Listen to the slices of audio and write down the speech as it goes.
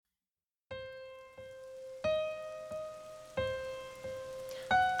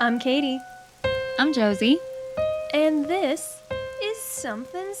I'm Katie, I'm Josie. and this is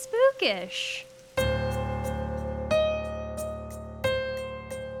Something Spookish.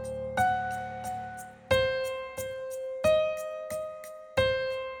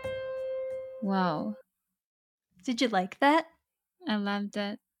 Whoa. Did you like that? I loved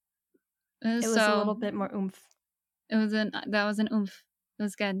it. It was a little bit more oomph. That was an oomph. It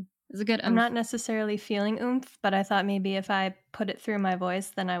was good. It was a good I'm not oomph. necessarily feeling oomph, but I thought maybe if I put it through my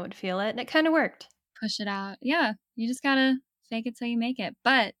voice, then I would feel it, and it kind of worked. Push it out. Yeah. You just gotta fake it till you make it.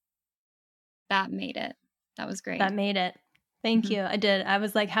 But that made it. That was great. That made it. Thank Mhm. you. I did. I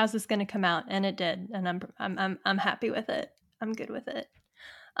was like, "How's this going to come out?" And it did, and I'm happy with it. I'm good with it.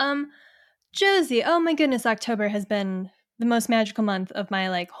 Josie, oh my goodness, October has been the most magical month of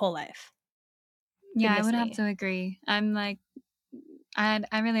my whole life. Yeah, I Goodness would have me. to agree. I'm like, I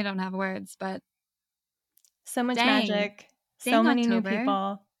really don't have words, but So much dang. magic, so Dang many new October.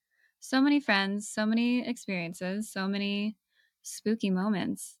 people. So many friends, so many experiences, so many spooky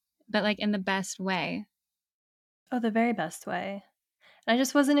moments, but like in the best way. Oh, the very best way. And I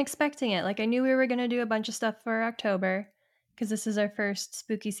just wasn't expecting it. Like, I knew we were going to do a bunch of stuff for October because this is our first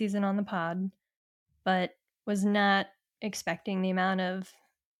spooky season on the pod, but was not expecting the amount of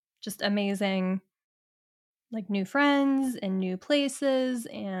just amazing, like, new friends and new places,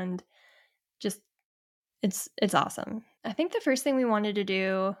 and just it's awesome. I think the first thing we wanted to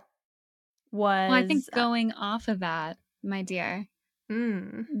do Well, I was think going off of that, my dear,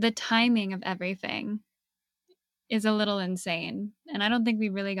 mm, the timing of everything is a little insane. And I don't think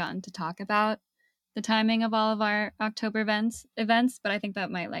we've really gotten to talk about the timing of all of our October events, but I think that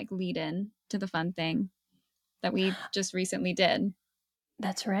might like lead in to the fun thing that we just recently did.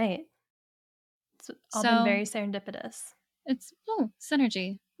 that's right. It's all been So very serendipitous. it's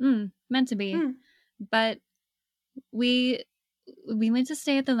synergy. Meant to be. Mm. But we went to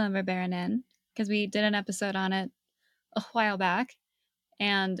stay at the Lumber Baron Inn because we did an episode on it a while back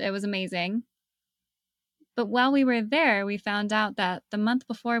and it was amazing. But while we were there, we found out that the month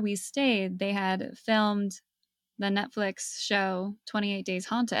before we stayed, they had filmed the Netflix show 28 Days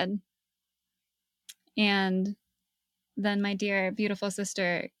Haunted. And then my dear, beautiful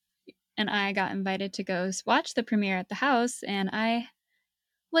sister and I got invited to go watch the premiere at the house. And I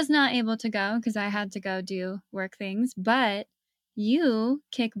was not able to go because I had to go do work things. But you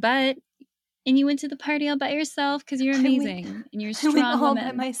kick butt and you went to the party all by yourself because you're I went amazing and you're a I went strong all by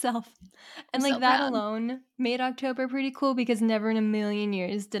woman. myself. I'm And like so that proud. alone made October pretty cool because never in a million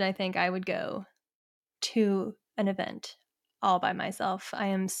years did I think I would go to an event all by myself. I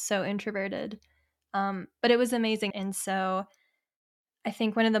am so introverted. But it was amazing. And so I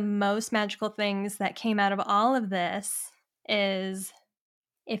think one of the most magical things that came out of all of this is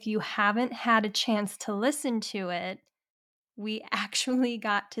if you haven't had a chance to listen to it, we actually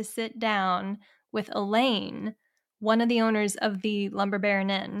got to sit down with Elaine, one of the owners of the Lumber Baron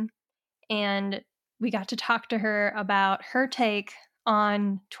Inn, and we got to talk to her about her take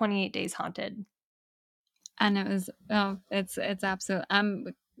on 28 Days Haunted. And it was it's absolute.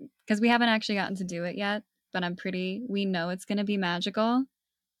 Because we haven't actually gotten to do it yet, but we know it's going to be magical.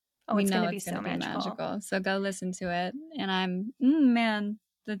 Oh, We it's going know to be it's going so to be magical. magical. So go listen to it. And man,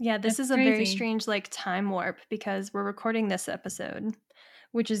 Yeah, this it's is a very crazy. strange time warp because we're recording this episode,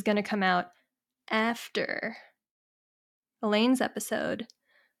 which is going to come out after Elaine's episode,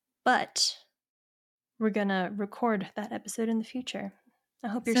 but we're going to record that episode in the future. I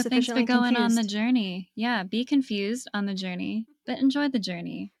hope you're So thanks for sufficiently going on the confused. journey. Yeah, be confused on the journey, but enjoy the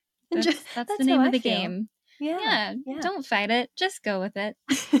journey. That's the That's how name of I the feel. game. Yeah, Yeah, yeah. don't fight it. Just go with it.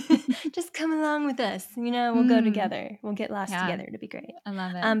 Just come along with us. We'll go Mm, together. We'll get lost yeah, together. It'll be great. I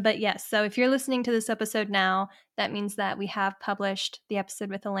love it. But yes, so if you're listening to this episode now, that means that we have published the episode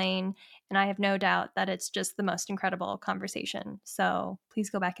with Elaine, and I have no doubt that it's just the most incredible conversation. So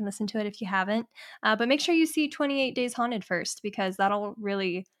please go back and listen to it if you haven't. But make sure you see 28 Days Haunted first, because that'll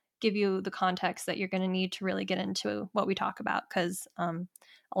really give you the context that you're going to need to really get into what we talk about, because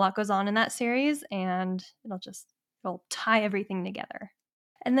a lot goes on in that series, and it'll tie everything together.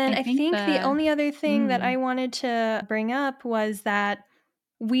 And then I I think think the the only other thing that I wanted to bring up was that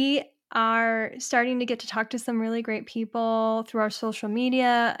we are starting to get to talk to some really great people through our social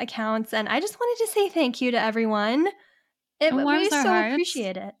media accounts. And I just wanted to say thank you to everyone. it We warms our so hearts.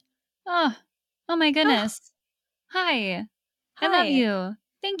 appreciate it. Oh, oh my Oh, goodness. Hi. I love hi. you.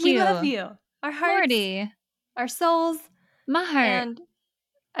 Thank We love you. you. Our hearts, Lordy. our souls. My heart. And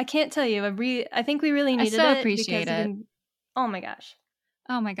I can't tell you, I think we really I needed so it appreciate because we've it. been, oh my gosh.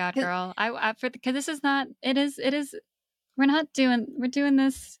 Oh my god, girl. Because this is not it is we're not doing we're doing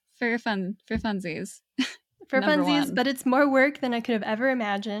this for funsies. for Number funsies, one. but it's more work than I could have ever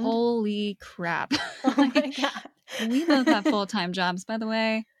imagined. Holy crap. Oh Like, my god. we both have full-time jobs, by the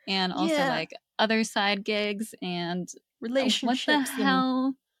way, and also Yeah, like other side gigs. And what the relationships and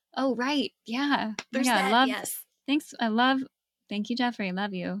hell? Oh, right. Yeah. Oh my there's God. that. Yes. Thanks. Thank you, Jeffrey. I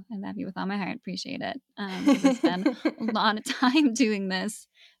love you with all my heart. Appreciate it. Because it's been a lot of time doing this,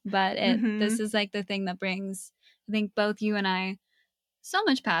 but this Mhm. is like the thing that brings, I think, both you and I so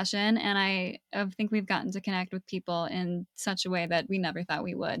much passion. And I think we've gotten to connect with people in such a way that we never thought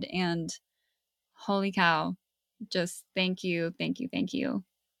we would. And holy cow, just thank you, thank you, thank you.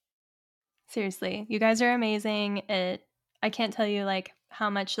 Seriously, you guys are amazing. I can't tell you like how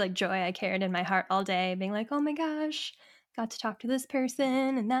much like joy I carried in my heart all day, being like, "Oh my gosh, got to talk to this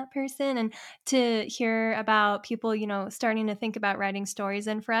person and that person," and to hear about people, starting to think about writing stories.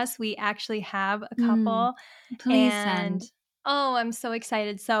 And for us, we actually have a Mm, couple, please and send. oh, I'm so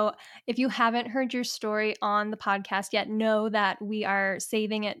excited. So, if you haven't heard your story on the podcast yet, know that we are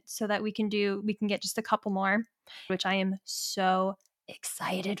saving it so that we can get just a couple more, which I am so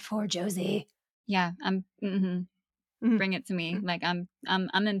excited for, Josie. Yeah, Mhm. bring it to me. Mm. Like I'm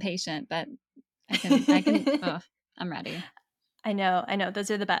impatient, but I can oh, I'm ready. I know.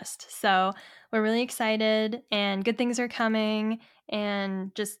 Those are the best. So we're really excited and good things are coming.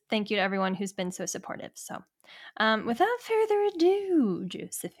 And just thank you to everyone who's been so supportive. So without further ado,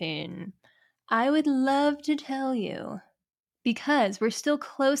 Josephine, I would love to tell you because we're still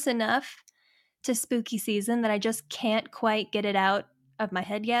close enough to spooky season that I just can't quite get it out of my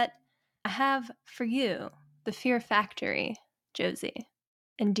head yet. I have for you the Fear Factory, Josie.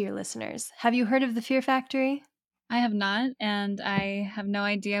 And dear listeners, have you heard of the Fear Factory? I have not, and I have no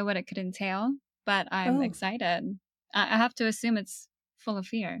idea what it could entail, but I'm Oh, excited. I have to assume it's full of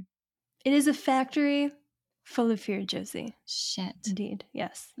fear. it is a factory full of fear, Josie. Shit. Indeed,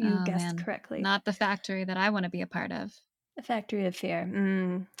 yes, you Oh guessed man. correctly. Not the factory that I want to be a part of. A factory of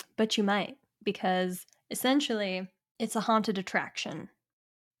fear. But you might, because essentially it's a haunted attraction,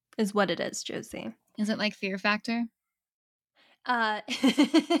 is what it is, Josie. Is it like Fear Factor? Uh,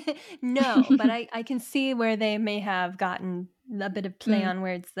 no, but I can see where they may have gotten a bit of play Mm, on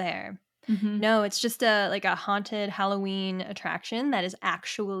words there. mm-hmm. No, it's just a haunted Halloween attraction that is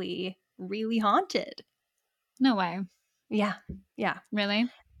actually really haunted. No way. Yeah, yeah. Really?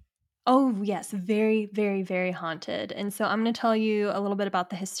 Oh, yes, very, very, very haunted. And so I'm going to tell you a little bit about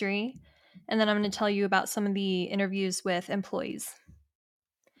the history, and then I'm going to tell you about some of the interviews with employees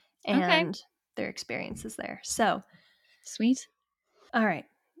Okay. and their experiences there. So, Sweet. all right.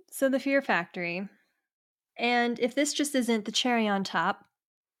 So, the Fear Factory. And if this just isn't the cherry on top,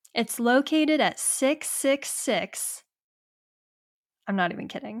 it's located at 666, I'm not even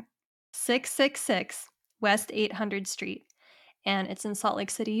kidding, 666 West 800 Street, and it's in Salt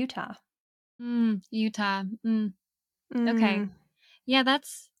Lake City, Utah. Utah. Okay. Mm, Yeah,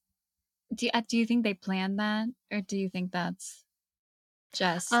 that's. Do you think they planned that, or do you think that's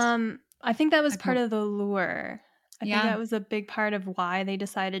just I think that was a part cool? of the lure. I think Yeah. that was a big part of why they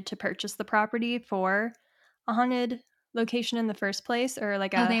decided to purchase the property for a haunted location in the first place, or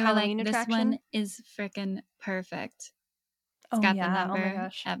like Oh, a they were like, Halloween this one attraction. is freaking perfect. It's Oh got the yeah, oh my number,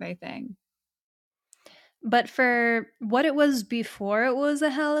 gosh. everything. But for what it was before it was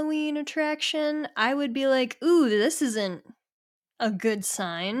a Halloween attraction, I would be like, "Ooh, this isn't a good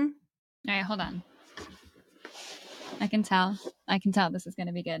sign." All right, hold on. I can tell. I can tell this is going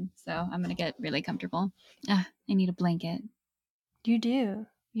to be good. So I'm going to get really comfortable. I need a blanket. You do.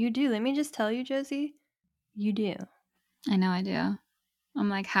 You do. Let me just tell you, Josie, you do. I know I do. I'm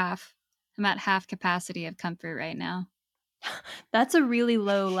like half. I'm at half capacity of comfort right now. That's a really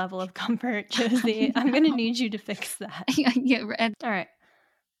low level of comfort, Josie. I'm going to need you to fix that. Yeah, All right.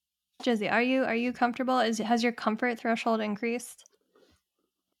 Josie, are you comfortable? Has your comfort threshold increased?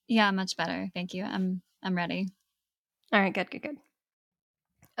 yeah, much better. Thank you. I'm ready. All right, good, good, good.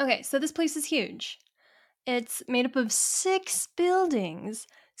 Okay, so this place is huge. It's made up of 6 buildings,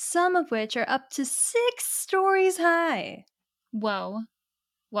 some of which are up to 6 stories high. Whoa. So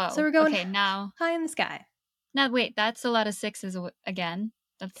Whoa. we're going Okay, high in the sky. now wait, that's a lot of sixes again.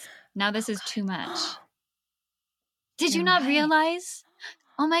 That's now this Oh is too much. God. Did you You're not right. realize?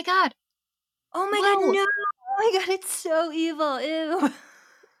 Oh my god. Oh my God, Whoa. no. Oh my God, it's so evil. Ew.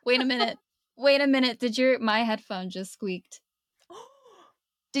 Wait a minute. Wait a minute. Did your my headphone just squeaked?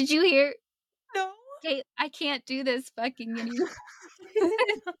 Did you hear? No. Kate, I can't do this fucking anymore.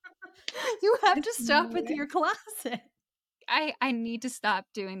 You have to stop with Anymore. your closet. I need to stop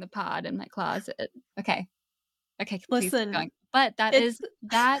doing the pod in my closet. Okay. Okay, please keep Listen, going. But it's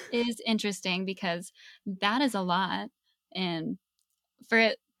that is interesting because that is a lot, and for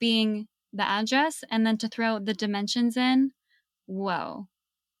it being the address and then to throw the dimensions in. Whoa.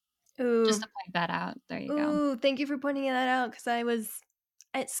 Just Ooh. to point that out. There you go. Ooh, thank you for pointing that out because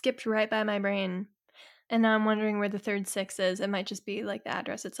it skipped right by my brain. And now I'm wondering where the third six is. It might just be like the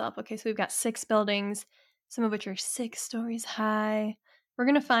address itself. Okay, so we've got 6 buildings, some of which are 6 stories high. We're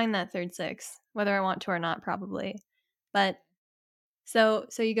going to find that third six, whether I want to or not, probably. But so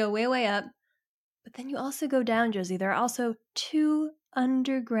you go way, way up, but then you also go down, Josie. There are also 2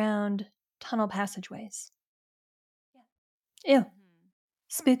 underground tunnel passageways. Ew,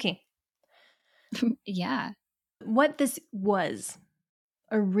 spooky. Yeah. What this was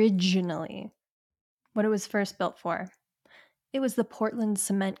originally, what it was first built for, it was the Portland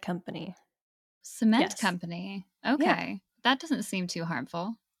Cement Company. Cement Yes. company. Yeah. Okay. That doesn't seem too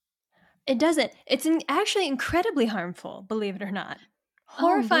harmful. It doesn't. It's actually incredibly harmful, believe it or not. Oh,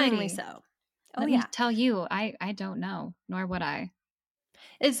 Horrifyingly Lordy. so. Oh, Let me yeah. tell you, I don't know, nor would I.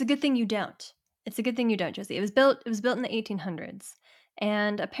 It's a good thing you don't. It's a good thing you don't, Josie. It was built in the 1800s.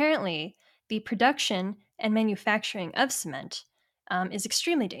 And apparently, the production and manufacturing of cement is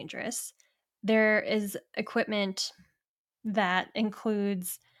extremely dangerous. There is equipment that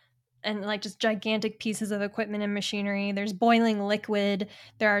includes and like just gigantic pieces of equipment and machinery. There's boiling liquid.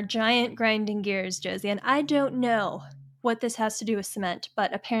 There are giant grinding gears, Josie. And I don't know what this has to do with cement,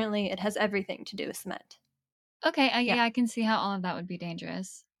 but apparently it has everything to do with cement. Okay, Yeah. yeah, I can see how all of that would be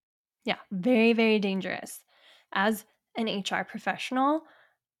dangerous. Yeah. Very, very dangerous. As an HR professional,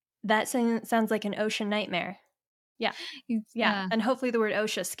 that sounds like an ocean nightmare. Yeah. It's, Yeah. And hopefully the word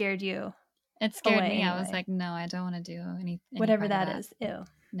OSHA scared you it scared away me. I was anyway. like, no, I don't want to do any Whatever part of that that. is. Ew.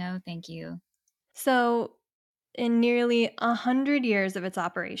 No, thank you. So, in nearly 100 years of its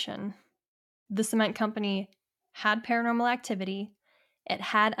operation, the cement company had paranormal activity, it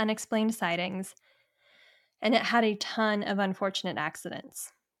had unexplained sightings, and it had a ton of unfortunate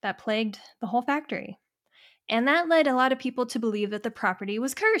accidents that plagued the whole factory. And that led a lot of people to believe that the property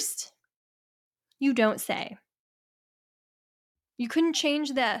was cursed. You don't say. You couldn't change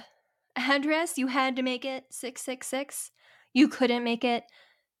the address, you had to make it 666. You couldn't make it,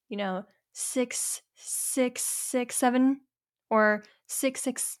 6667 or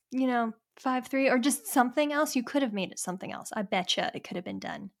 66, 53 or just something else. You could have made it something else. I betcha it could have been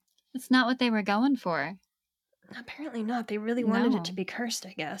done. It's not what they were going for. Apparently not. They really wanted it to No. be cursed,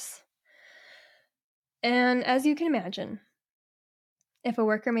 I guess. And as you can imagine, if a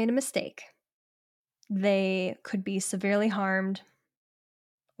worker made a mistake, they could be severely harmed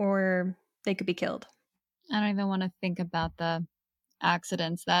or they could be killed. I don't even want to think about the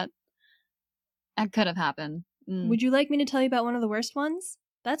accidents that could have happened. Mm. Would you like me to tell you about one of the worst ones?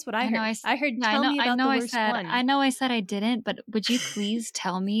 That's what I I know heard. I heard yeah, tell me I about know the worst one. I know I said I didn't, but would you please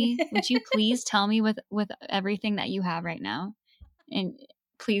tell me? Would you please tell me with everything that you have right now? And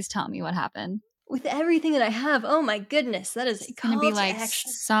please tell me what happened. With everything that I have, oh my goodness, that is It's a gonna be call to like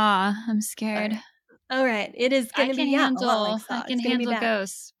action. Saw. I'm All scared. right. All right. It is going to be, yeah, a lot like I Saw. can It's going to be handle bad.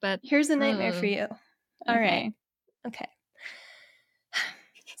 ghosts, but Here's a nightmare for ugh, you. All right. okay. Okay.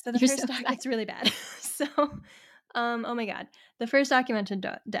 So the You're so first excited. it's really bad. So, oh my God. The first documented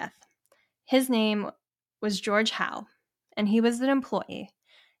death. His name was George Howe, and he was an employee.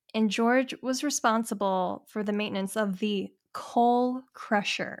 And George was responsible for the maintenance of the coal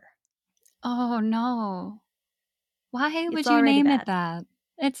crusher. Oh no. Why It's would you already name it bad.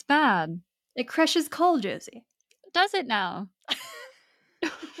 that? It's bad. It crushes coal, Josie. Does it now?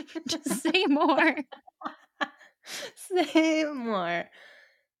 Just say more. Say more.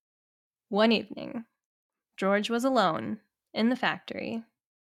 One evening, George was alone in the factory.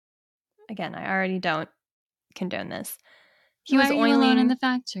 Again, I already don't condone this. He Why was are you alone in oiling. the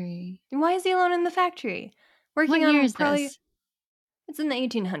factory? Why is he alone in the factory? What Working year on is probably, this? it's in the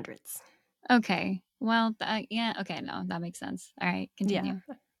 1800s. Okay. Well, yeah, okay, no, that makes sense. All right, Yeah. continue.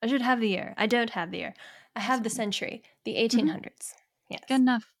 I should have the year. I don't have the year. I That's have the fine. century, the Hmm. 1800s. Good Yes.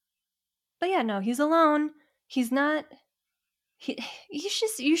 enough. But yeah, no, he's alone. He's not. He,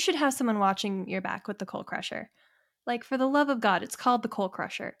 you should have someone watching your back with the coal crusher. Like, for the love of God, it's called the coal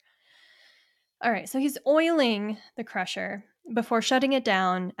crusher. All right, so he's oiling the crusher before shutting it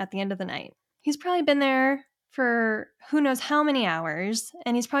down at the end of the night. He's probably been there for who knows how many hours,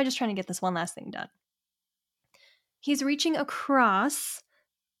 and he's probably just trying to get this one last thing done. He's reaching across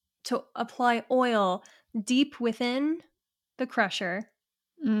to apply oil deep within the crusher,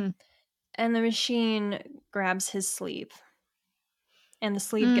 Mm. and the machine grabs his sleeve, and the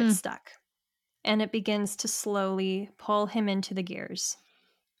sleeve gets Mm. stuck, and it begins to slowly pull him into the gears.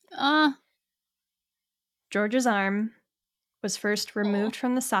 Uh, George's arm was first oh. removed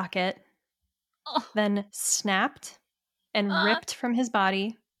from the socket, Oh. then snapped and Uh, ripped from his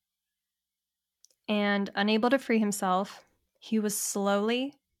body, and unable to free himself, he was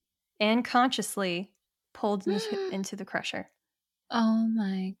slowly and consciously pulled into the crusher. Oh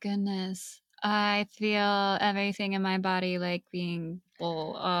my goodness. I feel everything in my body like being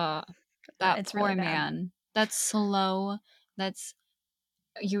full. That It's really poor bad. man. That's slow. That's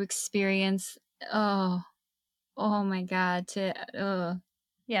you experience. Oh, oh my God.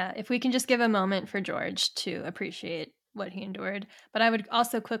 Yeah, if we can just give a moment for George to appreciate what he endured. But I would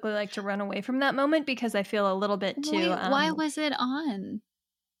also quickly like to run away from that moment because I feel a little bit too. Wait, why was it on?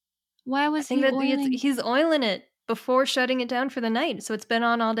 Why I was think he that oiling? he's oiling it before shutting it down for the night, so it's been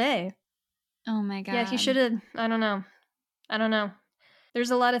on all day. Oh my Yeah, he should God. have. I don't know. I don't know.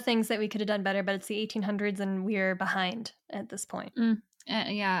 There's a lot of things that we could have done better, but it's the 1800s and we're behind at this point.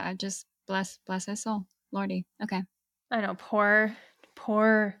 Yeah, I just bless his soul. Lordy. Okay. I know. Poor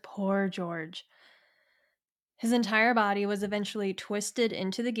George. His entire body was eventually twisted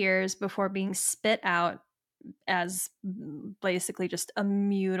into the gears before being spit out as basically just a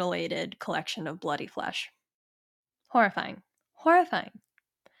mutilated collection of bloody flesh. Horrifying. Horrifying.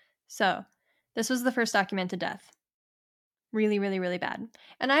 So, this was the first documented death. Really, really, really bad.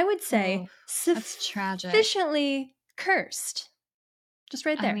 And I would say Oh, that's tragic. sufficiently cursed. Just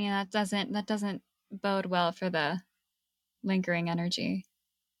right I there. mean, that doesn't bode well for the lingering energy.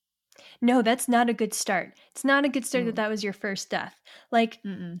 No, that's not a good start. It's not a good start that Ooh. that was your first death. Like,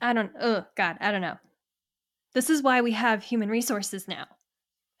 Mm-mm. oh God, I don't know. This is why we have human resources now.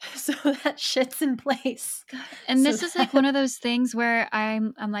 So that shit's in place. God. And So this is like one that, of those things where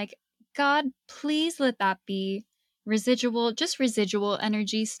I'm like, God, please let that be residual, just residual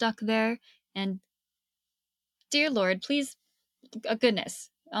energy stuck there. And dear Lord, please,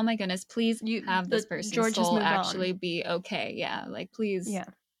 goodness, oh my goodness, please have this person's George has soul moved on. actually be okay. Yeah, like please. Yeah.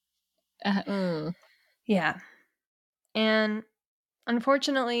 Ugh. Yeah. And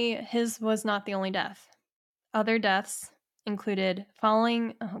unfortunately, his was not the only death. Other deaths included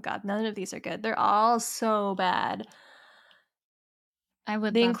falling. Oh God, none of these are good. They're all so bad. I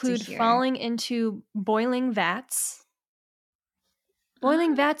would They love to include hear. falling into boiling vats.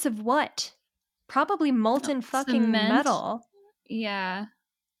 Boiling Ah, vats of what? Probably molten fucking cement. metal. Yeah.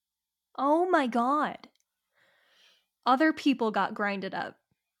 Oh my God. Other people got grinded up.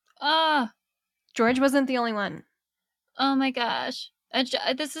 Ah, George wasn't the only one. oh my gosh.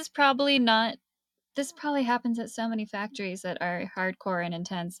 This is probably not. This probably happens at so many factories that are hardcore and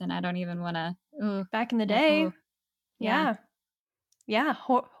intense, and I don't even want to. Ooh, Back in the day. ooh, yeah. Yeah.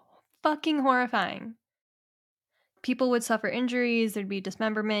 Yeah. Fucking horrifying. People would suffer injuries, there'd be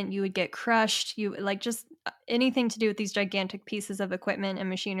dismemberment, you would get crushed, you like just anything to do with these gigantic pieces of equipment and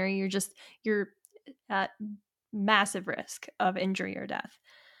machinery, you're at massive risk of injury or death.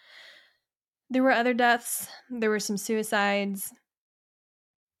 There were other deaths, there were some suicides.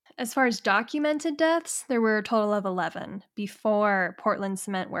 As far as documented deaths, there were a total of 11 before Portland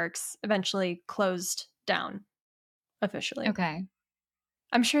Cement Works eventually closed down officially. Okay.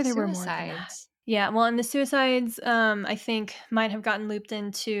 I'm sure there were more than that. Suicides. Yeah, well, and the suicides, I think, might have gotten looped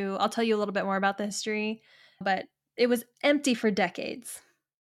into. I'll tell you a little bit more about the history, but it was empty for decades.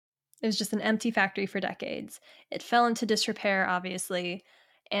 It was just an empty factory for decades. It fell into disrepair, obviously,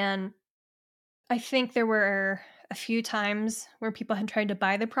 and I think there were a few times where people had tried to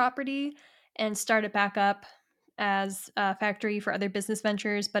buy the property and start it back up as a factory for other business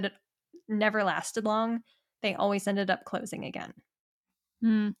ventures, but it never lasted long. They always ended up closing again.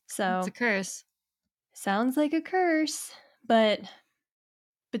 It's a So curse. sounds like a curse, but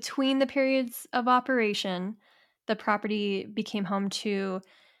between the periods of operation, the property became home to,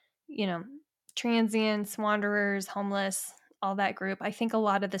 you know, transients, wanderers, homeless, all that group. I think a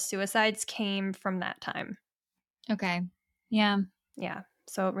lot of the suicides came from that time. Okay. Yeah. Yeah.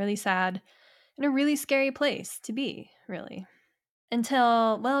 So really sad and a really scary place to be, really.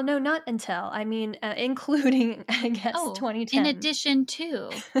 Until, well, no, not until. I mean, including, I guess, Oh, in 2010. addition to.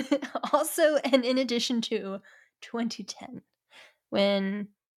 Also, and in addition to 2010, when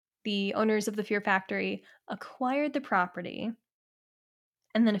the owners of the Fear Factory acquired the property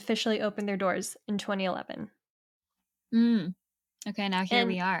and then officially opened their doors in 2011. Mm. Okay, now here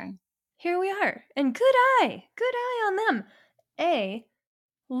we And are. here we are. And good eye on them. A,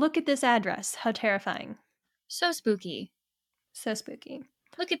 look at this address. How terrifying. So spooky. So spooky.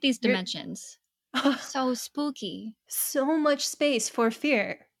 Look at these You're dimensions. So spooky. so much space for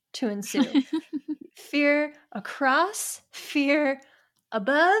fear to ensue. Fear across, fear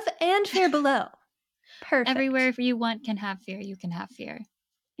above, and fear below. Everywhere Perfect. if you want can have fear, you can have fear.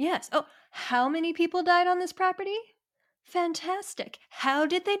 Yes. Oh, how many people died on this property? Fantastic. How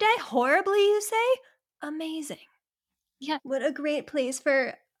did they die? Horribly, you say? Amazing. Yeah, What a great place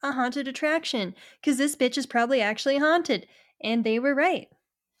for a haunted attraction because this bitch is probably actually haunted. And they were right.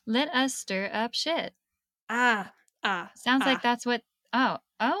 Let us stir up shit. Ah, ah, Sounds like ah. that's what. Oh,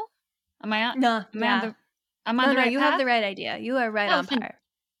 am I on? No, Am I on yeah. the? I'm on No, the no, right you have path. the right idea. You are right Oh, on par.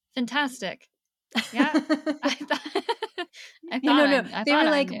 fantastic. Yeah, I thought. You know, no, I they thought were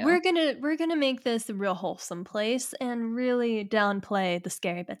I like, knew. we're gonna make this a real wholesome place and really downplay the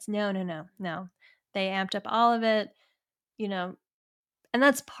scary bits. No, no, no, no. They amped up all of it, you know, and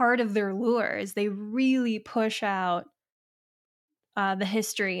that's part of their lure is they really push out the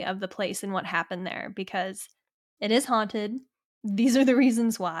history of the place and what happened there because it is haunted. These are the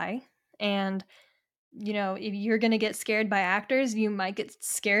reasons why, and if you're gonna get scared by actors, you might get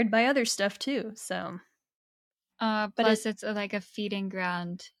scared by other stuff too. So, but Plus, it's like a feeding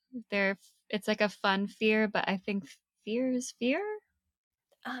ground. It's like a fun fear, but I think fear is fear.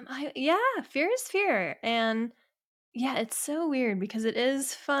 yeah, fear is fear, and yeah, it's so weird because it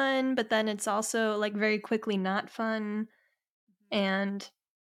is fun, but then it's also like very quickly not fun. And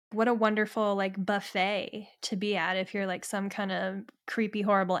what a wonderful like buffet to be at if you're like some kind of creepy,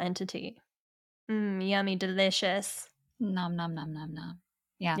 horrible entity. Yummy, delicious. Nom nom nom nom nom.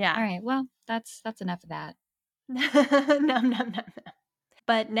 Yeah. All Yeah. right. Well, that's enough of that. Nom, nom, nom, nom.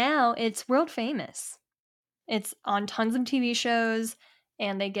 But now it's world famous. It's on tons of TV shows,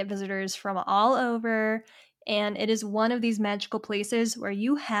 and they get visitors from all over. And it is one of these magical places where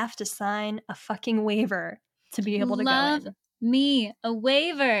you have to sign a fucking waiver to be able to go Love in. me a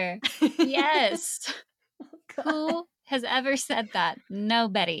waiver. Yes. God. Who has ever said that?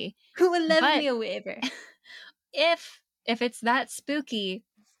 Nobody. Who would love But me a waiver? if it's that spooky,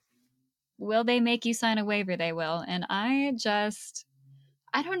 will they make you sign a waiver? They will. And I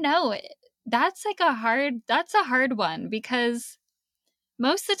don't know. That's a hard one because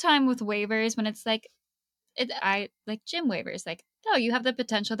most of the time with waivers, when it's like, I like gym waivers, like, no, you have the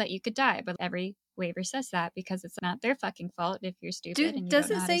potential that you could die. But every waiver says that because it's not their fucking fault if you're stupid and you Does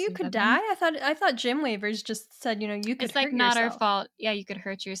don't know it how say to you do could something. die? I thought gym waivers just said, you could It's like hurt not our yourself. fault. Yeah, you could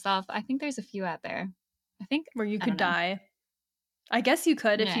hurt yourself. I think there's a few out there. I think, Where you I could don't know. die. I guess you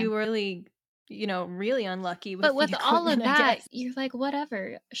could if Yeah. you were really, really unlucky But with the with all equipment, of I that, guess. you're like,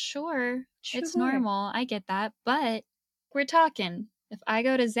 whatever, sure, it's Sure. normal. I get that. But we're talking. If I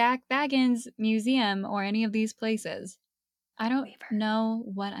go to Zach Baggins Museum or any of these places, I don't Waiver. know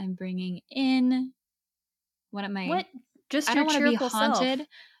what I'm bringing in. What am I? What? Just I your don't want to be cheerful self. haunted.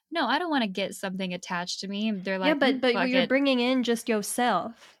 No, I don't want to get something attached to me. They're Yeah, like, but fuck you're it. bringing in just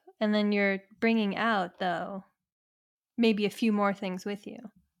yourself, and then you're bringing out though maybe a few more things with you.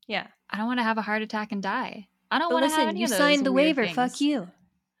 Yeah. I don't want to have a heart attack and die. I don't But want to have listen, any you of those signed the weird waiver, fuck things. you.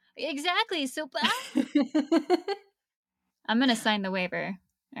 Exactly. So I'm going to sign the waiver.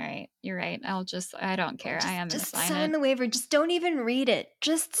 All right. You're right. I don't care. I am going to Just sign sign it. the waiver. Just don't even read it.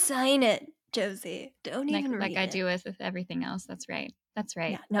 Just sign it, Josie. Don't even Like read I it. do with everything else. That's right. That's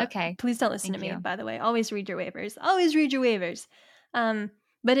right. Yeah, no, Okay. please don't listen to Thank me, you. by the way. Always read your waivers. Always read your waivers.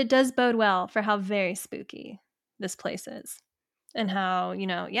 But it does bode well for how very spooky this place is. And how,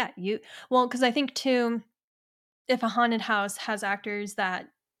 well, because I think too, if a haunted house has actors that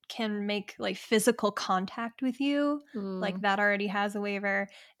can make like physical contact with you, like Ooh. that already has a waiver.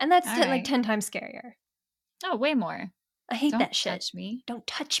 And that's All like right. 10 times scarier. Oh, way more. I hate Don't that shit. touch me. Don't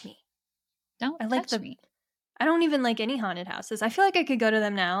touch me. Don't I like touch the me. I don't even like any haunted houses. I feel like I could go to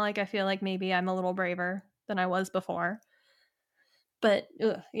them now. Like I feel like maybe I'm a little braver than I was before. But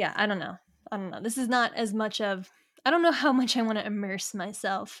yeah, I don't know. I don't know. This is not as much of. I don't know how much I want to immerse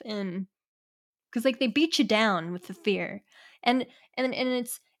myself in because like they beat you down with the fear, and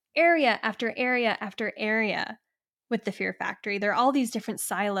it's area after area after area with the Fear Factory. There are all these different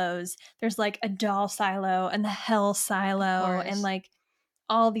silos. There's like a doll silo and the hell Of silo, and course. like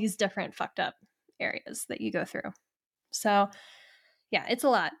all these different fucked up areas that you go through. So yeah, it's a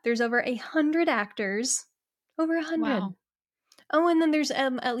lot. There's over 100 actors. Over 100. Wow. Oh, and then there's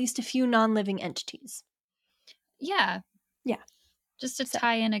at least a few non-living entities. Yeah. Yeah. Just to So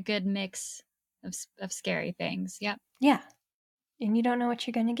tie in a good mix of scary things. Yep. yeah, and you don't know what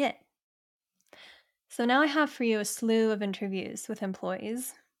you're gonna get. So now I have for you a slew of interviews with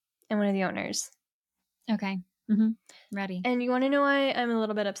employees and one of the owners. Okay. Mm-hmm. Ready. And you want to know why I'm a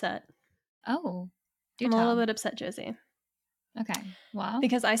little bit upset? Oh, do I'm a little tell. bit upset, Josie, Okay. Well,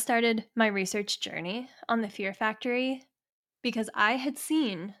 because I started my research journey on the Fear Factory because I had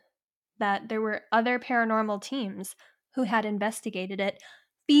seen that there were other paranormal teams who had investigated it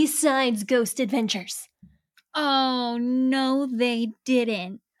besides Ghost Adventures. oh, no, they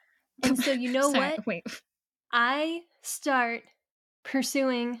didn't. And so, you know Sorry. what? Wait. I start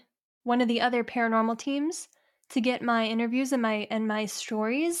pursuing one of the other paranormal teams to get my interviews and my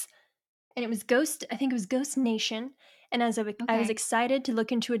stories, and it was Ghost. I think it was Ghost Nation. And I was Okay. excited to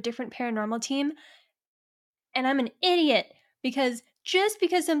look into a different paranormal team, and I'm an idiot because just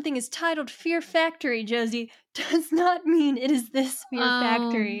because something is titled Fear Factory, Josie, does not mean it is this Fear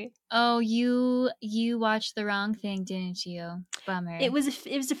Factory. Oh, you watched the wrong thing, didn't you? Bummer. It was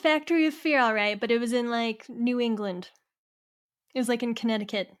a factory of fear, all right, but it was in like New England. It was like in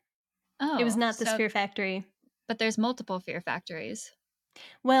Connecticut. It was Oh, not this so Fear Factory. but there's multiple Fear Factories.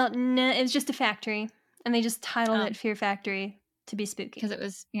 Well, no, it was just a factory, and they just titled Oh, it Fear Factory to be because spooky. it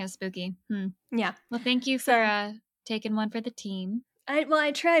was spooky. Yeah. Well, thank you for So taking one for the team.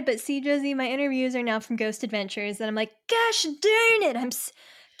 I tried, but see, Josie, my interviews are now from Ghost Adventures, and I'm like, gosh darn it,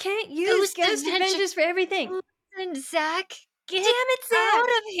 can't use Ghost Ghost Adventure. Adventures for everything. Listen, Zach, Damn get it, out Zach!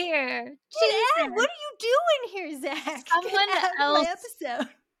 of here. Get Jesus. out! What are you doing here, Zach? Get Someone out of my else, episode.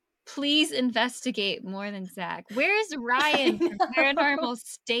 please investigate more than Zach. Where's I Ryan from know. Paranormal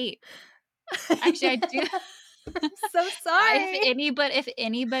State? I Actually, I do. know. I'm so sorry. If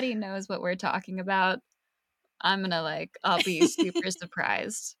anybody knows what we're talking about, I'm gonna I'll be super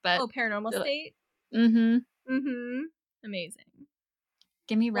surprised. But Oh, Paranormal State? mm-hmm. Mm-hmm. Amazing.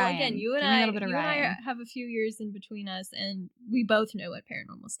 Give me Well, again, Ryan. Give me a little bit of you and I Ryan. have a few years in between us, and we both know what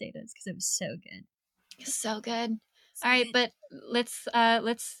Paranormal State is because it was so good. So good. So All right, good. but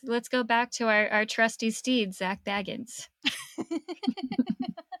let's go back to our trusty steed, Zach Baggins.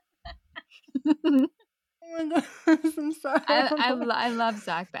 Oh my gosh, I'm sorry. I love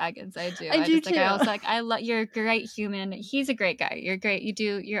Zach Baggins. I do. I I do just I too. also I love you're a great human. He's a great guy. You're great.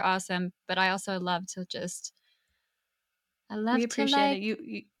 You're awesome. But I also love to just I We love to appreciate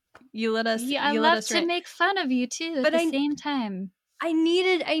it. I you let love us to rant. make fun of you too at But the same time. I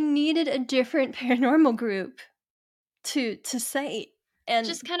needed a different paranormal group to say, and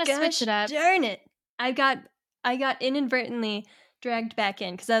Just kind of switch gosh it up. darn it, I got I got inadvertently dragged back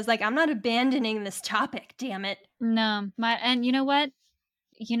in because I was like, I'm not abandoning this topic, damn it. No, my and you know what?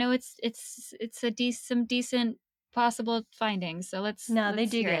 It's some decent possible findings. So No, they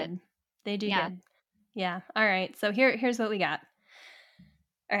let's do hear it. good. They do Yeah. good. Yeah. All right. So here's what we got.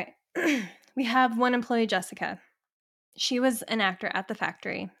 All right. We have one employee, Jessica. She was an actor at the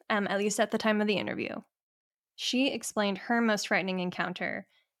factory, at least at the time of the interview. She explained her most frightening encounter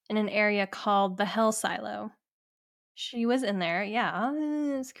in an area called the Hell Silo. She was in there. Yeah,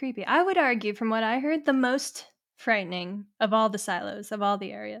 it's creepy. I would argue, from what I heard, the most frightening of all the silos, of all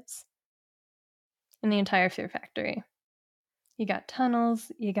the areas in the entire Fear Factory. You got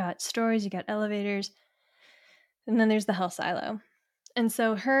tunnels, you got stores, you got elevators, and then there's the Hell Silo. And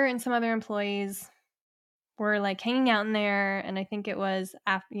so her and some other employees were like hanging out in there, and I think it was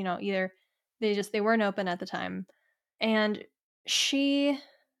after, either they weren't open at the time. And she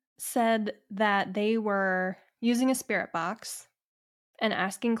said that they were using a spirit box and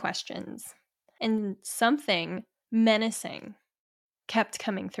asking questions, and something menacing kept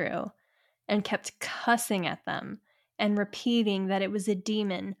coming through and kept cussing at them and repeating that it was a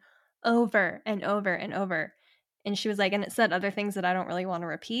demon over and over and over. And she was like, and it said other things that I don't really want to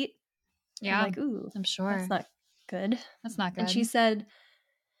repeat. I'm Yeah, like, ooh, I'm that's sure. not good. That's not And she good. said,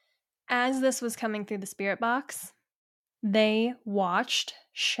 as this was coming through the spirit box, they watched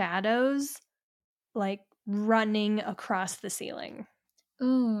shadows like running across the ceiling.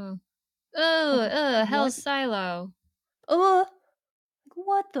 Ooh. Like, Hell's what? Silo. Oh,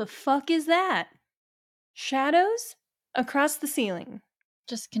 what the fuck is that? Shadows across the ceiling.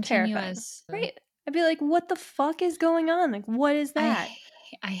 Just Terrifying. continuous. Right? I'd be like, what the fuck is going on? Like, what is I that?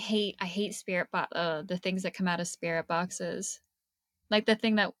 I hate the things that come out of spirit boxes. Like the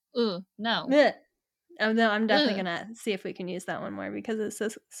thing that no. Ugh. Oh, no, I'm definitely Ugh. gonna see if we can use that one more because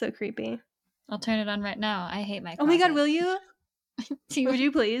it's so creepy. I'll turn it on right now. I hate my Oh my god, closet. will you? Do you, Would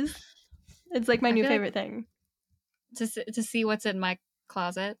you please? It's like my I new feel like favorite thing. to see what's in my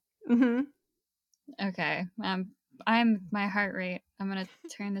closet. Mm-hmm. Okay. I'm my heart rate. I'm gonna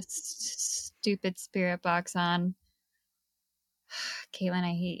turn this stupid spirit box on. Caitlin,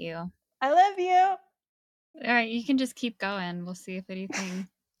 I hate you. All I love you. right, you can just keep going. We'll see if anything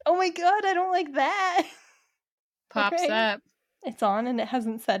Oh my god, I don't like that. All pops right. up. It's on and it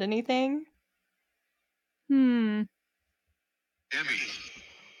hasn't said anything. Hmm. Emmy.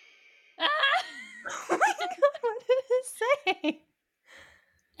 Ah! Oh my god, what did it say?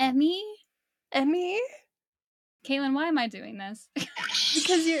 Emmy? Emmy? Caitlin, why am I doing this?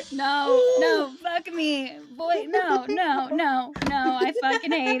 Because you're. No, fuck me. Boy, no. I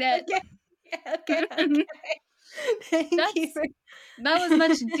fucking hate it. Okay. Thank you That's for. that was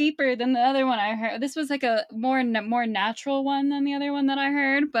much deeper than the other one I heard. This was like a more natural one than the other one that I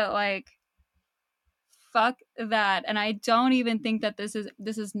heard, but like fuck that. And I don't even think that this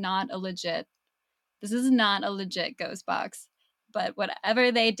is not a legit ghost box. But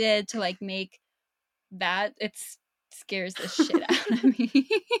whatever they did to like make that, it scares the shit out of me.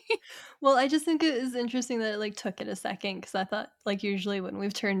 Well, I just think it is interesting that it like took it a second, because I thought like usually when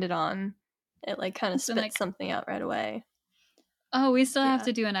we've turned it on, it like kind of It's been spits like, something out right away. oh, we still have Yeah.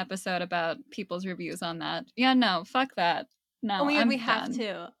 to do an episode about people's reviews on that. Yeah, no, fuck that. Oh No, my god, we I'm have done.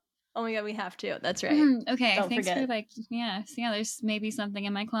 to. Oh my god, we have to. That's right. Okay, Don't thanks for forget. like, yeah, so yeah, there's maybe something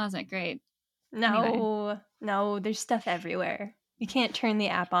in my closet. Great. Anyway, No, there's stuff everywhere. You can't turn the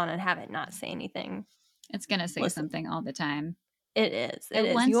app on and have it not say anything. it's gonna say Listen, something all the time. it is. It It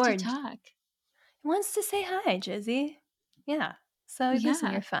is. wants to It talk. wants to say hi, Jizzy. Yeah. So listen,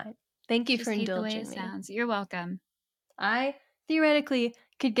 Yeah, you're fine. Thank you for just hate the way indulging it me. sounds. You're welcome. I theoretically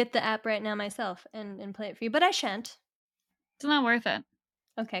could get the app right now myself and play it for you, but I shan't. It's not worth it.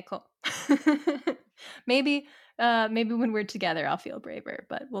 Okay, cool. maybe when we're together I'll feel braver,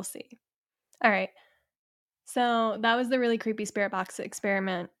 but we'll see. All right. So that was the really creepy spirit box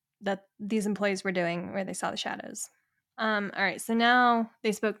experiment that these employees were doing, where they saw the shadows. All right. So now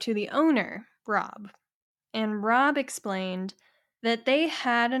they spoke to the owner, Rob, and Rob explained that they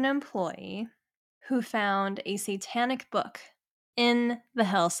had an employee who found a satanic book in the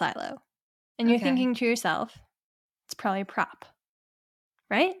hell silo. And you're Okay. thinking to yourself, it's probably a prop,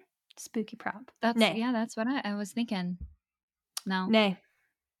 right? Spooky prop. That's Nay. yeah, that's what I was thinking. No. Nay.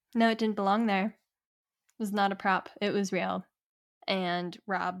 No, it didn't belong there. It was not a prop. It was real. And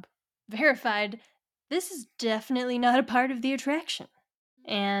Rob verified this is definitely not a part of the attraction.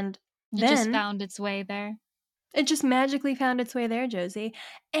 And It just then found its way there. it just magically found its way there, Josie.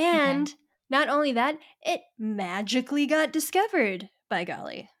 And not only that, it magically got discovered, by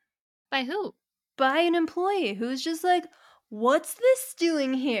golly, By who? by an employee who's just like, what's this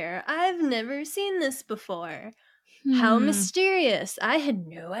doing here? I've never seen this before. How mysterious. I had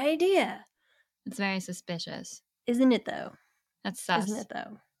no idea. It's very suspicious. Isn't it, though? That's sus. Isn't it,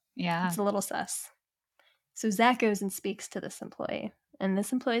 though? Yeah. It's a little sus. So Zach goes and speaks to this employee, and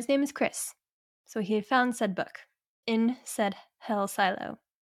this employee's name is Chris. So he had found said book in said hell silo.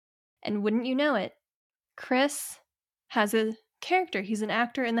 And wouldn't you know it, Chris has a character. He's an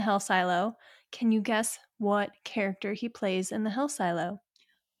actor in the hell silo. Can you guess what character he plays in the hell silo?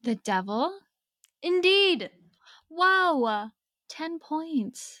 The devil? Indeed! Wow. 10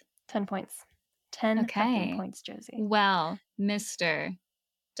 points. 10 points. 10 fucking points, Josie. Well, Mr.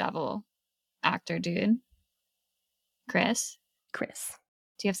 Devil actor dude. Chris, do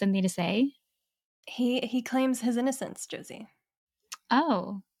you have something to say? He claims his innocence, Josie.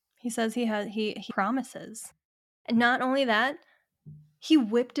 Oh. He says he promises. And not only that, he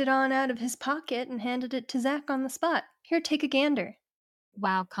whipped it on out of his pocket and handed it to Zach on the spot. Here, take a gander.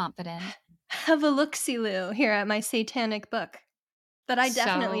 Wow, confident. Have a look-see-loo here at my satanic book that I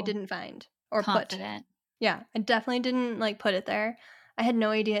definitely So didn't find or confident. put. Yeah, I definitely didn't like put it there. I had no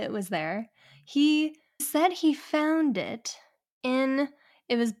idea it was there. He said he found it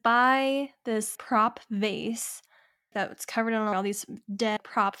it was by this prop vase that was covered in all these dead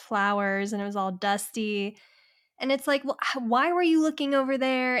prop flowers, and it was all dusty. And it's like, well, why were you looking over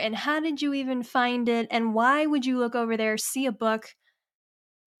there? And how did you even find it? And why would you look over there, see a book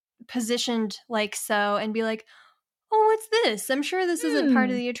positioned like so, and be like, oh, what's this? I'm sure this isn't part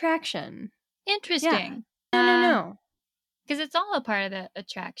of the attraction. Interesting. Yeah. No. Because it's all a part of the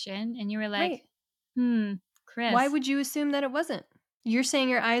attraction. And you were like, right. Chris. Why would you assume that it wasn't? You're saying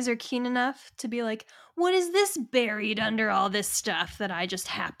your eyes are keen enough to be like, what is this buried under all this stuff that I just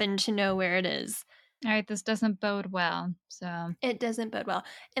happen to know where it is? All right, this doesn't bode well. So it doesn't bode well.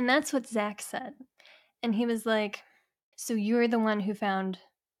 And that's what Zach said. And he was like, so you're the one who found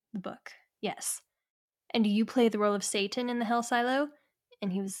the book? Yes. And do you play the role of Satan in the hell silo?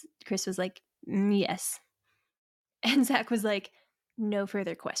 And Chris was like, yes. And Zach was like, no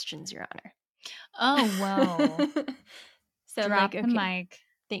further questions, Your Honor. Oh, whoa. So drop I'm like, the okay, mic.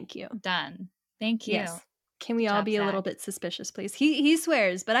 Thank you. Done. Thank you. Yes. Can we all be a little bit suspicious, please? He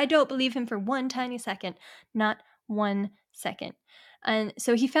swears, but I don't believe him for one tiny second. Not 1 second. And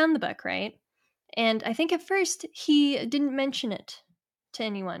so he found the book, right? And I think at first he didn't mention it to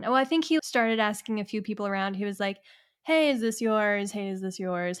anyone. Oh, I think he started asking a few people around. He was like, hey, is this yours? Hey, is this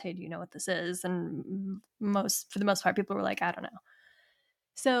yours? Hey, do you know what this is? And for the most part, people were like, I don't know.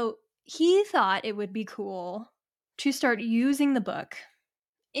 So he thought it would be cool to start using the book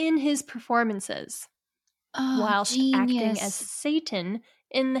in his performances whilst acting as Satan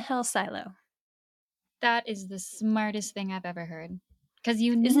in the hell silo. That is the smartest thing I've ever heard. Because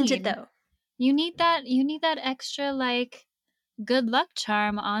Isn't it, though? You need that extra, like, good luck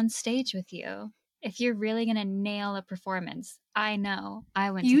charm on stage with you. if you're really going to nail a performance, I know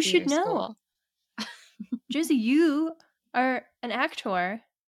I went to You theater should know. school. Josie, you are an actor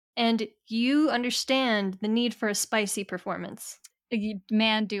and you understand the need for a spicy performance.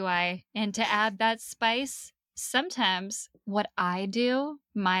 Man, do I. And to add that spice, sometimes what I do,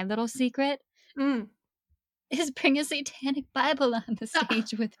 my little secret, Mm. is bring a satanic Bible on the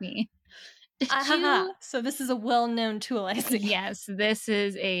stage with me. Did you? So this is a well-known tool, I see. Yes, this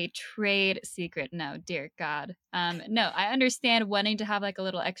is a trade secret. No, dear God. No, I understand wanting to have like a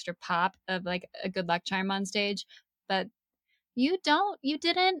little extra pop of like a good luck charm on stage, but you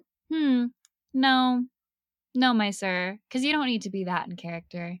didn't? No, no, my sir, because you don't need to be that in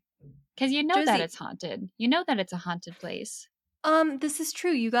character. Because you know that Josie, it's haunted. You know that it's a haunted place. this is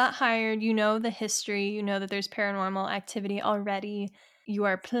true. You got hired, you know the history, you know that there's paranormal activity already. You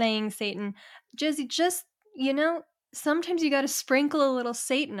are playing Satan. Josie, just, sometimes you got to sprinkle a little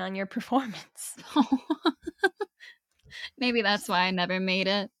Satan on your performance. Maybe that's why I never made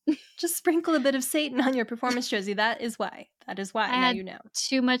it. Just sprinkle a bit of Satan on your performance, Josie. That is why. That is why. I Now had you know.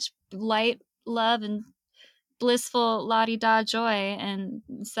 too much light, love, and blissful la-di-da joy and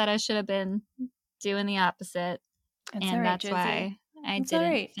said I should have been doing the opposite. It's all And right, that's Josie. why I It's all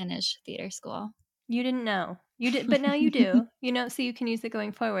didn't right. finish theater school. You didn't know. You did, but now you do. So you can use it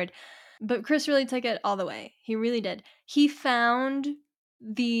going forward. But Chris really took it all the way. He really did. He found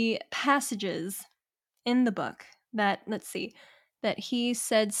the passages in the book that, let's see, that he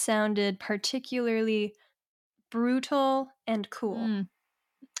said sounded particularly brutal and cool.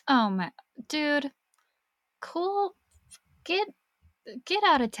 Oh my dude. Cool. Get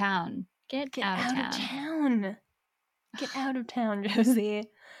out of town. Get Get out of out of town. town. Get out of town, Josie.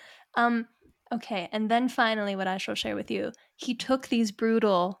 Okay, and then finally what I shall share with you, he took these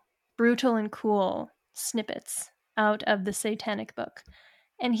brutal and cool snippets out of the Satanic book,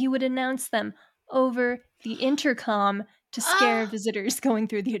 and he would announce them over the intercom to scare visitors going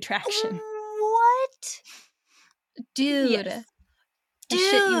through the attraction. What? Yes. Dude. I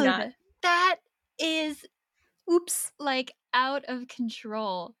shit you not. That is Oops. like out of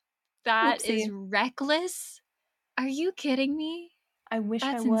control. That is Oopsie. reckless. Are you kidding me? I wish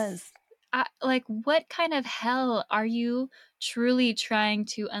I That's was. like, what kind of hell are you truly trying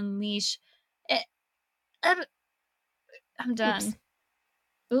to unleash? Eh, I'm done.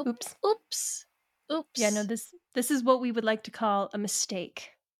 Oops. Oops. Yeah, no, this is what we would like to call a mistake.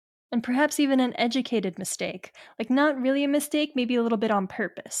 And perhaps even an educated mistake. Like not really a mistake, maybe a little bit on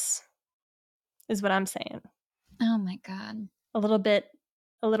purpose. Is what I'm saying. Oh my God. A little bit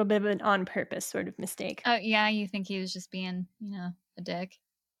of an on purpose sort of mistake. Oh yeah, you think he was just being, a dick?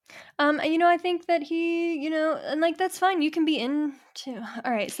 I think that he, and like that's fine. You can be into.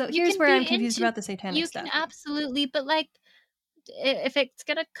 All right, so You here's can where I'm be confused into. about the satanic You can stuff. absolutely, but like, if it's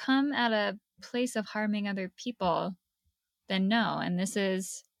gonna come at a place of harming other people, then no. And this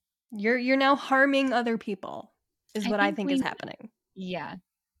is. You're now harming other people, is I what I think think is happening. Yeah.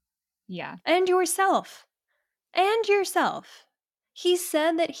 Yeah. And yourself. And yourself. He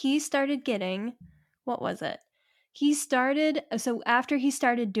said that he started getting, what was it? So after he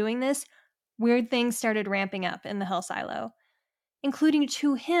started doing this, weird things started ramping up in the Hell Silo, including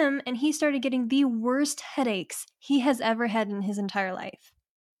to him, and he started getting the worst headaches he has ever had in his entire life.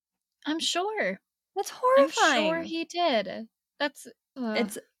 I'm sure. That's I'm sure horrifying. he did. That's.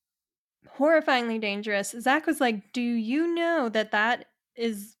 It's horrifyingly dangerous. Zach was like, do you know that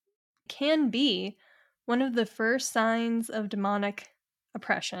can be one of the first signs of demonic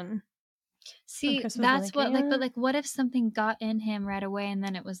oppression? And See, Chris was that's like, what, like, yeah. but like, what if something got in him right away and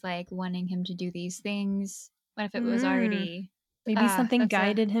then it was like wanting him to do these things? What if it was already. Maybe something That's a.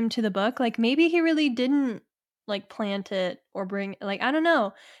 guided him to the book. Like maybe he really didn't like plant it or bring, like, I don't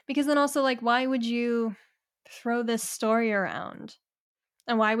know. Because then also, like, why would you throw this story around?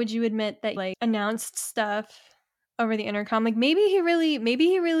 And why would you admit that like announced stuff over the intercom? Like maybe he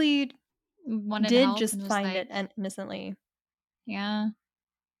really Wanted did help just and was find like, it innocently. yeah,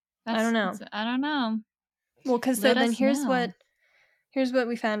 I don't know. I don't know. Well, because so Let then us know. here's what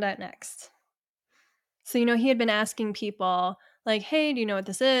we found out next. So he had been asking people like, "Hey, do you know what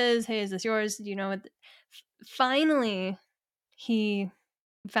this is? Hey, is this yours? Do you know what?" Finally, he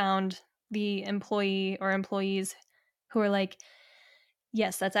found the employee or employees who were like,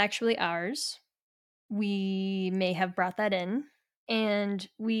 "Yes, that's actually ours. We may have brought that in, and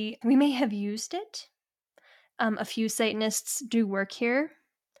we may have used it. A few Satanists do work here.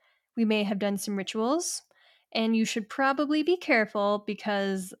 We may have done some rituals, and you should probably be careful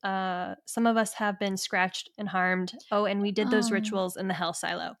because some of us have been scratched and harmed. Oh, and we did those Oh, rituals in the Hell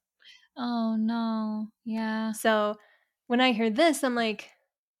Silo." oh no. Yeah. So when I hear this, I'm like,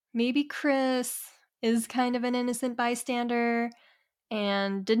 maybe Chris is kind of an innocent bystander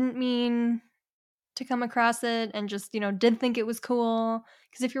and didn't mean to come across it and just, did think it was cool.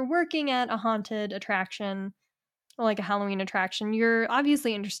 Because if you're working at a haunted attraction, or like a Halloween attraction, you're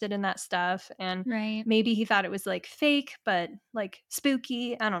obviously interested in that stuff. And Right. maybe he thought it was like fake, but like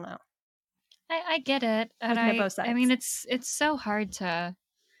spooky. I don't know. I get it. And Looking at both I mean sides. it's so hard to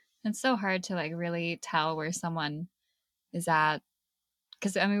like really tell where someone is at.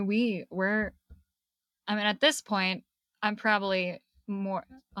 Because I mean at this point, I'm probably more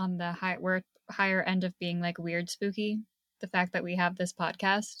on the higher end of being like weird spooky. The fact that we have this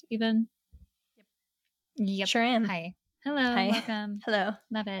podcast, even. Yep. Yep. Sure am. Hi. Hello. Hi. Welcome. Hello.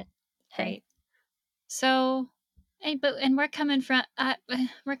 Love it. Hey. Great. So, and we're coming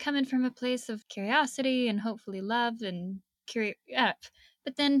from a place of curiosity and hopefully love and yeah.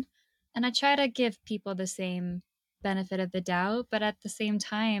 But then, and I try to give people the same benefit of the doubt, but at the same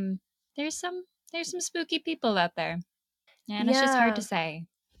time, there's some spooky people out there, and it's just hard to Yeah. say.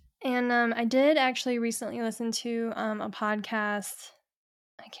 And I did actually recently listen to a podcast.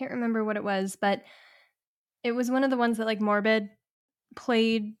 I can't remember what it was, but it was one of the ones that like Morbid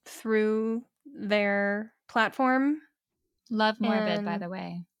played through their platform. Love Morbid, by And the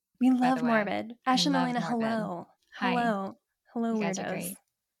way. we By the love way, Morbid. I Ash and love Elena, Morbid. hello. Hi, Hello. Hello, you guys are weirdos. great.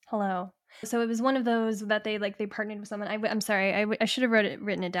 Hello. So it was one of those that they partnered with someone. I'm sorry, I should have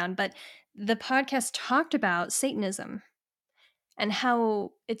written it down, but the podcast talked about Satanism and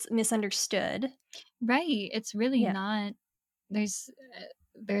how it's misunderstood. Right. It's really Yeah. not. There's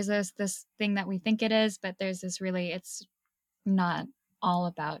this thing that we think it is, but it's not all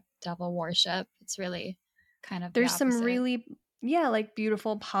about devil worship. It's really kind of the There's some opposite. really, yeah, like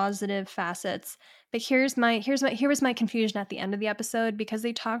beautiful positive facets. But here was my confusion at the end of the episode, because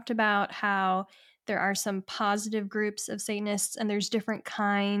they talked about how there are some positive groups of Satanists and there's different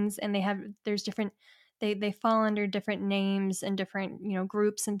kinds, and there's different, they fall under different names and different,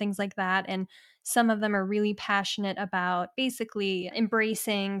 groups and things like that. And some of them are really passionate about basically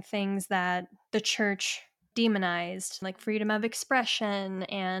embracing things that the church demonized, like freedom of expression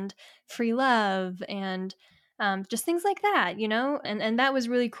and free love and just things like that, and that was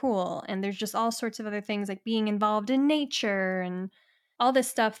really cool. And there's just all sorts of other things like being involved in nature and all this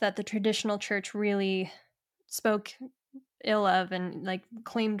stuff that the traditional church really spoke ill of and like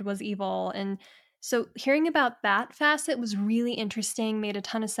claimed was evil. And so hearing about that facet was really interesting, made a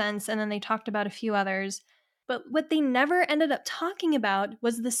ton of sense. And then they talked about a few others, but what they never ended up talking about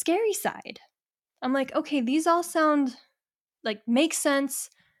was the scary side. I'm like, okay, these all sound like make sense.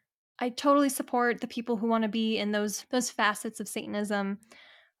 I totally support the people who want to be in those facets of Satanism,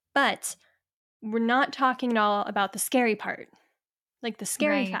 but we're not talking at all about the scary part, like the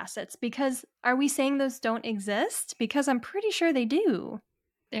scary Right. facets, because are we saying those don't exist? Because I'm pretty sure they do.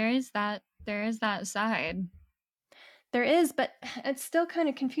 There is that side. There is, but it's still kind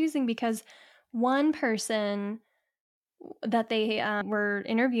of confusing because one person that they were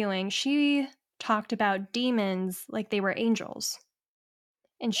interviewing, she talked about demons like they were angels.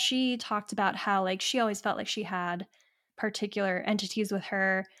 And she talked about how like she always felt like she had particular entities with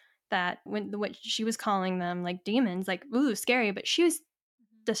her that when what she was calling them like demons, like ooh scary, but she was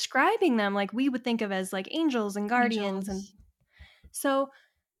describing them like we would think of as like angels and guardians. And Angels. so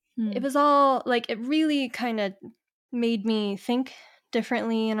it Hmm. was all like it really kind of made me think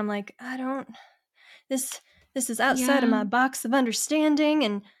differently. And I'm like, I don't, this is outside of Yeah. my box of understanding.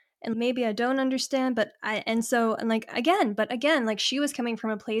 And maybe I don't understand, but I and so and like again like she was coming from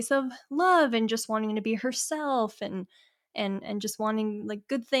a place of love and just wanting to be herself and just wanting like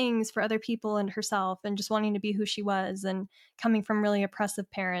good things for other people and herself and just wanting to be who she was and coming from really oppressive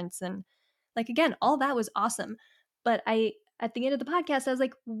parents. And like again, all that was awesome, but I at the end of the podcast I was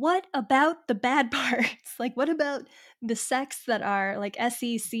like, what about the bad parts? Like what about the sects that are like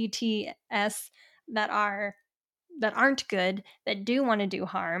sects that aren't good, that do want to do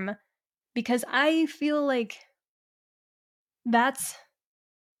harm? Because I feel like that's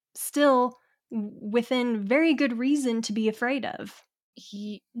still within very good reason to be afraid of.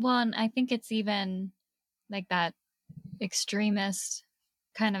 And I think it's even like that extremist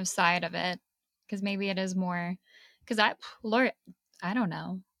kind of side of it, because maybe it is more. Because Lord, I don't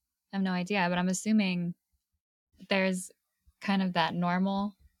know, I have no idea, but I'm assuming there's kind of that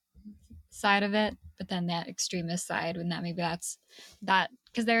normal side of it, but then that extremist side, when that maybe that's that,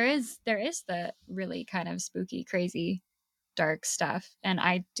 because there is the really kind of spooky, crazy, dark stuff, and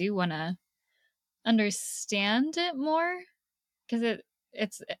I do want to understand it more, because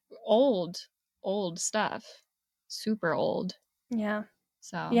it's old stuff, super old. Yeah.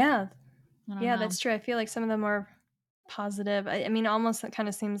 So I Yeah. don't Yeah, know. that's true. I feel like some of them are positive. I mean, almost that kind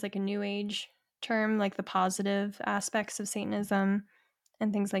of seems like a new age term, like the positive aspects of Satanism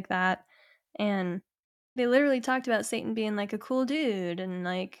and things like that. And they literally talked about Satan being like a cool dude and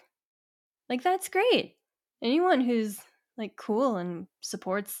like that's great. Anyone who's like cool and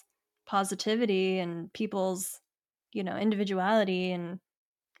supports positivity and people's, individuality and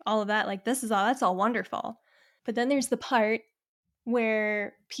all of that, like that's all wonderful. But then there's the part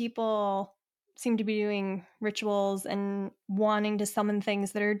where people seem to be doing rituals and wanting to summon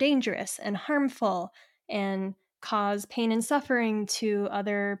things that are dangerous and harmful and cause pain and suffering to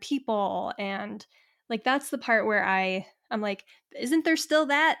other people. And like that's the part where I'm like, isn't there still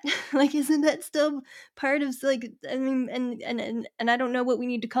that? Like, isn't that still part of like, I mean, and I don't know what we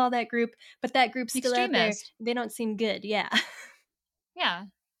need to call that group, but that group's still out there. Extremist. They don't seem good. Yeah. Yeah.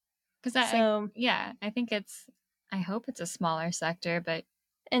 Because So I think I hope it's a smaller sector, but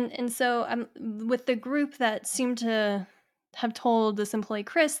And so with the group that seemed to have told this employee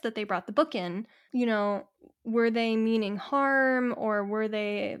Chris that they brought the book in, were they meaning harm or were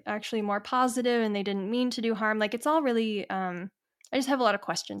they actually more positive and they didn't mean to do harm? Like it's all really I just have a lot of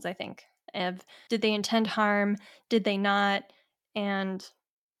questions, I think. Of did they intend harm? Did they not? And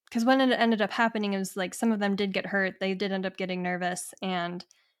because when it ended up happening, it was like some of them did get hurt. They did end up getting nervous, and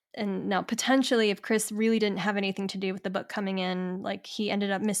now potentially if Chris really didn't have anything to do with the book coming in, like he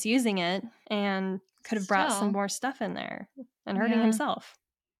ended up misusing it and could have brought some still, more stuff in there and hurting yeah. himself.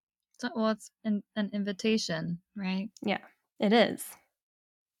 Well, it's an invitation, right? Yeah, it is.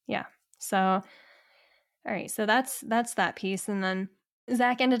 Yeah. So, all right. So that's that piece. And then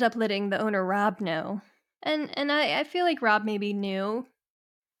Zach ended up letting the owner Rob know. And I feel like Rob maybe knew.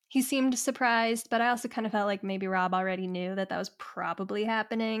 He seemed surprised, but I also kind of felt like maybe Rob already knew that was probably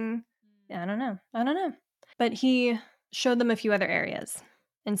happening. I don't know. I don't know. But he showed them a few other areas.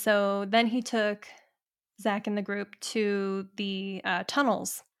 And so then he took Zach and the group to the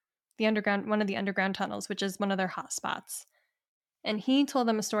tunnels, one of the underground tunnels, which is one of their hot spots. And he told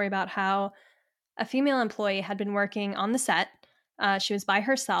them a story about how a female employee had been working on the set. She was by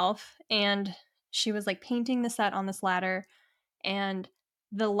herself and she was like painting the set on this ladder. And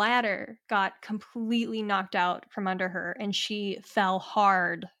the ladder got completely knocked out from under her and she fell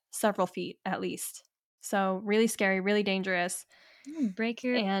hard, several feet at least. So, really scary, really dangerous. Break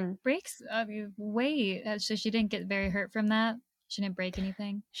your And breaks. Wait, so she didn't get very hurt from that. She didn't break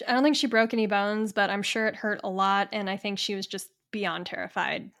anything. I don't think she broke any bones, but I'm sure it hurt a lot. And I think she was just beyond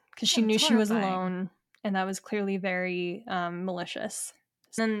terrified because Yeah, she that's knew she was horrifying. alone. And that was clearly very malicious.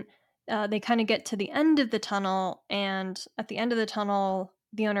 Then they kind of get to the end of the tunnel. And at the end of the tunnel,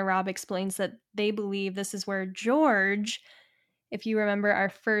 the owner Rob explains that they believe this is where George, if you remember our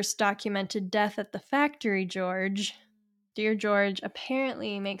first documented death at the factory, dear George,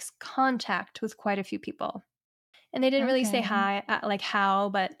 apparently makes contact with quite a few people. And they didn't really say Okay. hi, like how,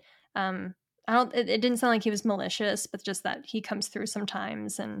 but I don't. It didn't sound like he was malicious, but just that he comes through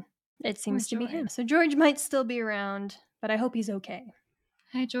sometimes, and it Poor seems to be him. George. So George might still be around, but I hope he's okay.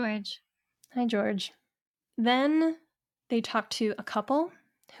 Hi, George. Hi, George. Then they talked to a couple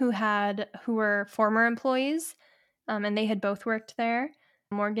who were former employees, and they had both worked there,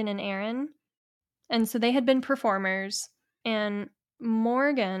 Morgan and Aaron, and so they had been performers. And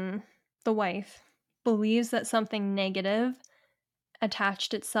Morgan, the wife, believes that something negative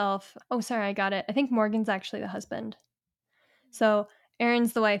attached itself. Oh, sorry, I got it. I think Morgan's actually the husband. So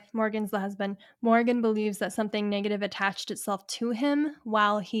Aaron's the wife, Morgan's the husband. Morgan believes that something negative attached itself to him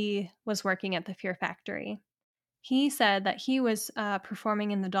while he was working at the Fear Factory. He said that he was performing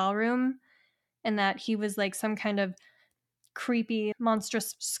in the doll room and that he was like some kind of creepy,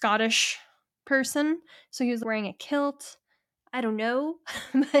 monstrous Scottish person. So he was wearing a kilt. I don't know,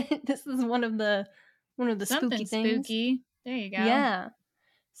 but this is one of the spooky Something things. spooky. There you go. Yeah.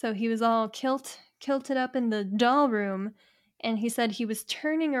 So he was all kilted up in the doll room, and he said he was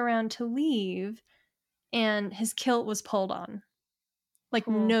turning around to leave, and his kilt was pulled on, like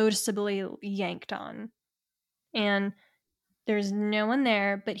Cool. noticeably yanked on. And there's no one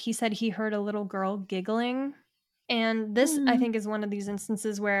there, but he said he heard a little girl giggling. And this, I Hmm. think, is one of these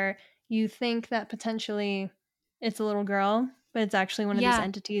instances where you think that potentially it's a little girl, but it's actually one of these Yeah.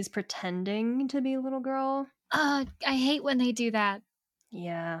 entities pretending to be a little girl. I hate when they do that.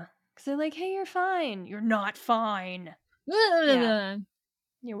 Yeah. Because they're like, hey, you're fine. You're not fine. Yeah.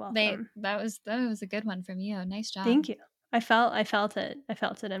 You're welcome. That was a good one from you. Nice job. Thank you. I felt it. I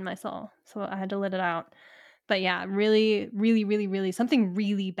felt it in my soul. So I had to let it out. But yeah, really, really, really, really something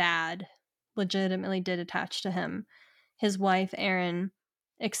really bad legitimately did attach to him. His wife, Erin,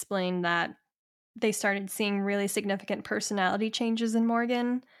 explained that they started seeing really significant personality changes in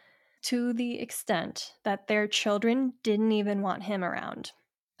Morgan to the extent that their children didn't even want him around.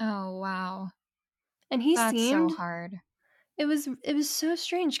 Oh wow. And he That's so seemed hard. it was so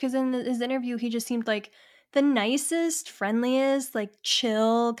strange because in his interview, he just seemed like the nicest, friendliest, like,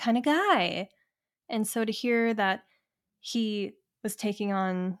 chill kinda guy. And so to hear that he was taking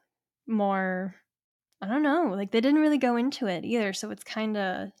on more I don't know, like, they didn't really go into it either, so it's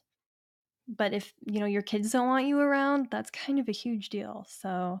kinda but if, your kids don't want you around, that's kind of a huge deal,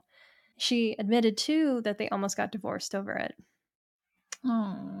 so she admitted too that they almost got divorced over it.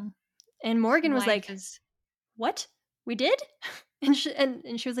 Oh, And Morgan was life like, is "What? We did?" And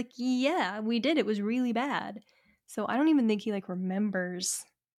she was like, "Yeah, we did, it was really bad." So I don't even think he, like, remembers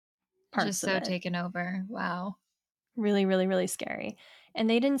just parts of so it. taken over. Wow. Really, really, really scary. And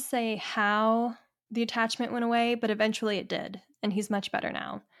they didn't say how the attachment went away, but eventually it did, and he's much better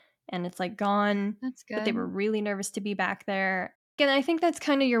now. And it's, like, gone, That's but they were good. really nervous to be back there. Again, I think that's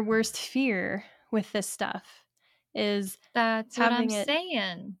kinda your worst fear with this stuff, is That's what I'm having it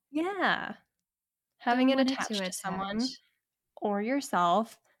saying. Yeah, having Don't it want it to attached to someone attach. or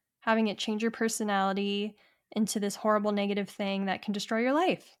yourself, having it change your personality into this horrible negative thing that can destroy your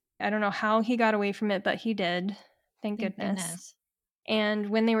life. I don't know how he got away from it, but he did, thank Thank goodness. goodness. And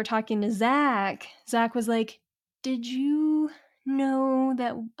when they were talking to Zach was like, "Did you know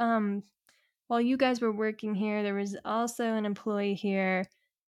that, while you guys were working here, there was also an employee here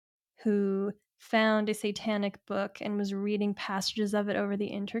who found a satanic book and was reading passages of it over the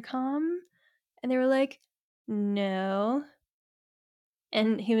intercom?" And they were like, "No."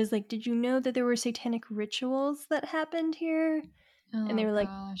 And he was like, "Did you know that there were satanic rituals that happened here?" And they Oh were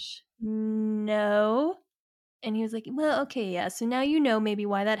like, gosh. "No." And he was like, "Well, okay, yeah, so now you know maybe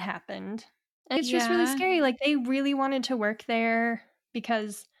why that happened." And it's just really Yeah. scary, like, they really wanted to work there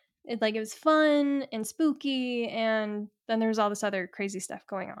because it was fun and spooky, and then there's all this other crazy stuff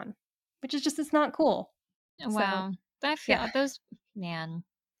going on, which is just it's not cool. So, Wow. I feel yeah. those man.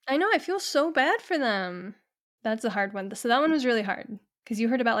 I know, I feel so bad for them. That's a hard one. So that one was really hard because you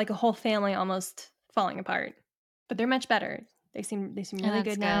heard about, like, a whole family almost falling apart, but they're much better. They seem And really that's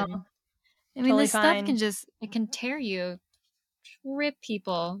good now, good. I mean, totally this stuff fine. can just it can tear you, rip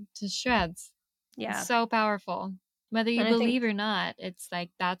people to shreds. It's Yeah, so powerful. Whether you and I think believe or not, it's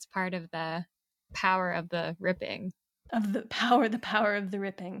like that's part of the power of the ripping. of the power of the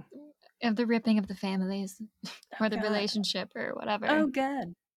ripping. Of the ripping of the families Oh or the god. relationship or whatever. Oh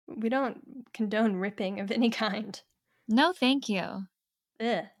god. We don't condone ripping of any kind. No, thank you.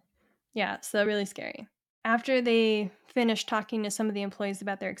 Ugh. Yeah, so really scary. After they finished talking to some of the employees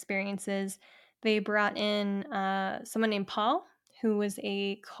about their experiences, they brought in someone named Paul, who was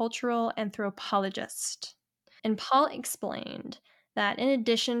a cultural anthropologist. And Paul explained that in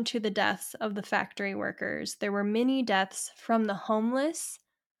addition to the deaths of the factory workers, there were many deaths from the homeless.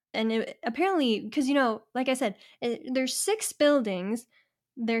 And apparently, because, like I said, there's 6 buildings,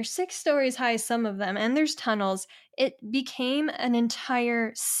 they're 6 stories high, some of them, and there's tunnels. It became an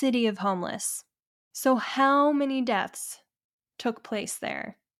entire city of homeless. So, how many deaths took place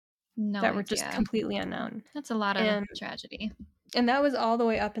there No that were just idea. completely unknown? That's a lot of And tragedy. and that was all the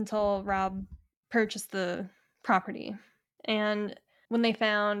way up until Rob purchased the property. And when they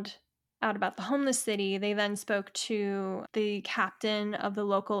found out about the homeless city, they then spoke to the captain of the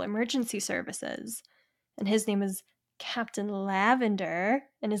local emergency services. And his name is Captain Lavender.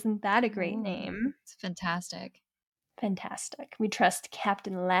 And isn't that a great Oh, name? it's fantastic. Fantastic. We trust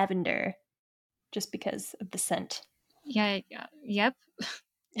Captain Lavender just because of the scent. Yeah, yeah, yep.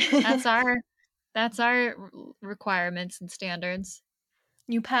 That's our requirements and standards.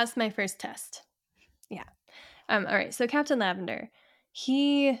 You passed my first test. Yeah. All right. So Captain Lavender,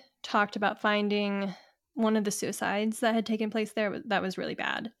 he talked about finding one of the suicides that had taken place there that was really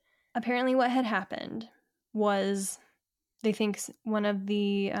bad. Apparently, what had happened was they think one of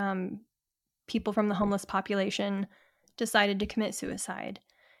the people from the homeless population decided to commit suicide.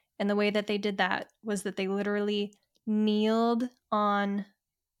 And the way that they did that was that they literally kneeled on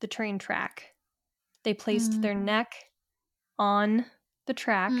the train track. They placed Mm, their neck on the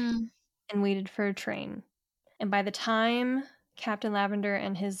track mm, and waited for a train. And by the time Captain Lavender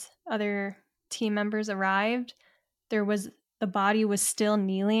and his other team members arrived, there was the body was still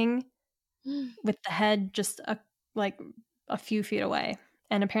kneeling mm. with the head just like a few feet away.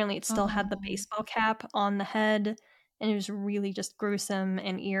 And apparently it still had the Oh, baseball cap on the head, and it was really just gruesome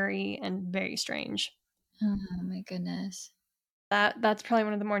and eerie and very strange. oh my goodness. That's probably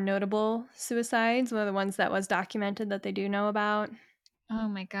one of the more notable suicides, one of the ones that was documented that they do know about. Oh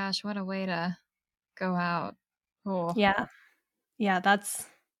my gosh, what a way to go out. Oh. Yeah. Yeah, that's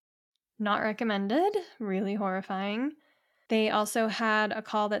not recommended. Really horrifying. They also had a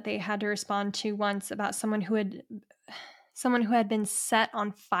call that they had to respond to once about someone who had been set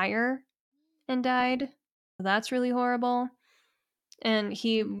on fire and died. That's really horrible. And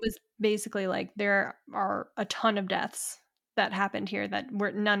he was basically like, there are a ton of deaths that happened here that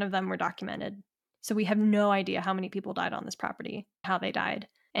were none of them were documented. So we have no idea how many people died on this property, how they died.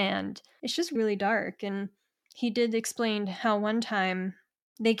 And it's just really dark. And he did explain how one time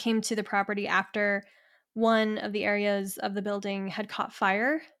they came to the property after one of the areas of the building had caught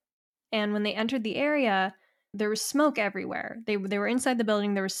fire. And when they entered the area, there was smoke everywhere. They were inside the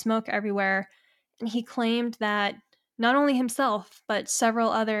building, there was smoke everywhere. And he claimed that not only himself, but several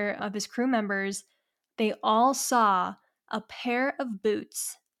other of his crew members, they all saw a pair of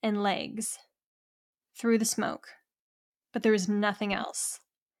boots and legs through the smoke, but there was nothing else.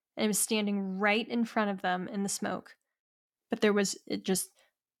 And it was standing right in front of them in the smoke. But there was just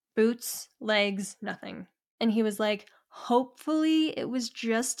boots, legs, nothing. And he was like, hopefully it was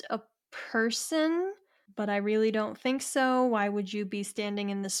just a person, but I really don't think so. Why would you be standing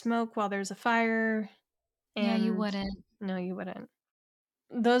in the smoke while there's a fire? Yeah, you And wouldn't. no, you wouldn't.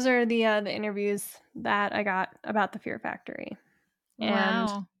 Those are the interviews that I got about the Fear Factory. And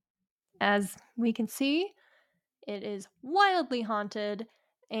Wow. as we can see, it is wildly haunted,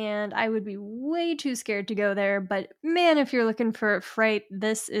 and I would be way too scared to go there. But man, if you're looking for a fright,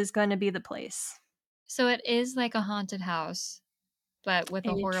 this is going to be the place. So it is like a haunted house, but with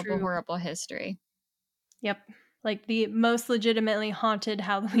a A horrible, true, horrible history. yep, like the most legitimately haunted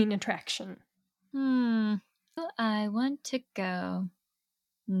Halloween attraction. I want to go.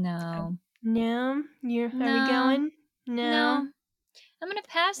 No. No, are we No. going? No. No. I'm going to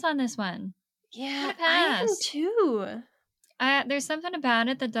pass on this one. I'm Yeah, going to I am pass. too. There's something about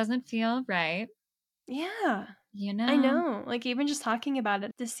it that doesn't feel right. Yeah, You I know? know. Like even just talking about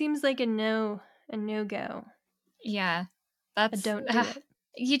it, this seems like a no go. Yeah. A That's don't do it.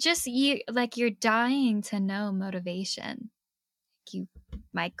 you're dying to know motivation. You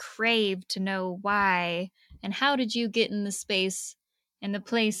might crave to know why and how did you get in the space and the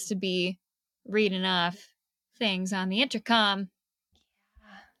place to be reading off things on the intercom.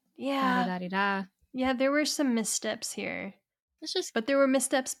 La di Yeah, da di da. yeah. There were some missteps here, It's just but there were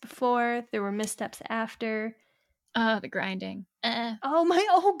missteps before. There were missteps after. the grinding. Oh my!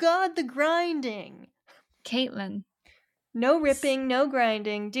 Oh God, the grinding. Caitlin. No ripping, no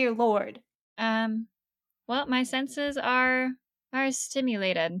grinding. Dear Lord. Um well, my senses are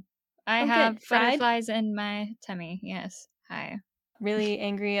stimulated. I Oh, have good. Fried. butterflies in my tummy. Yes. Hi. Really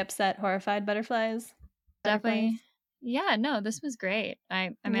angry, upset, horrified butterflies. Definitely. Butterflies. Yeah, no, this was great.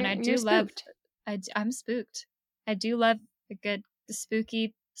 I mean, I You're do love spooked. I'm spooked. I do love a good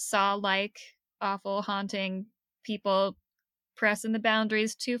spooky saw-like awful haunting people pressing the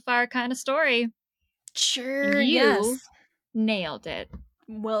boundaries too far kind of story. Sure. You Yes. nailed it.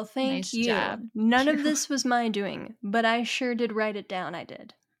 Well, thank Nice you. job. None You of this was my doing, but I sure did write it down. I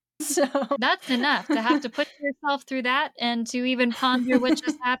did. So That's enough to have to put yourself through that and to even ponder what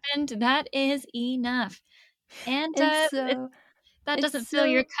just happened. That is enough. And and if so that it's doesn't fill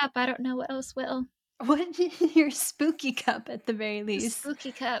your so cup, I don't know what else will. what your spooky cup at the very A least.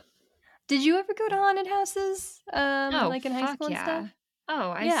 spooky cup. Did you ever go to haunted houses? Oh, Like in high school fuck and stuff? yeah. Oh,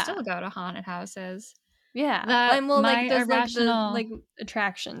 I Yeah. still go to haunted houses. Yeah. The And well, like my those irrational like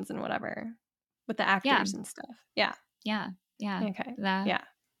attractions and whatever with the yeah, actors and stuff. Yeah. yeah, yeah. Okay. The Yeah.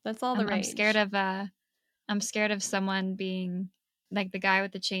 That's all the I'm scared rage. of I'm scared of someone being like the guy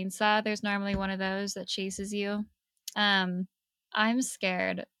with the chainsaw. There's normally one of those that chases you. Um I'm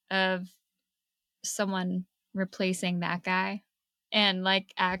scared of someone replacing that guy and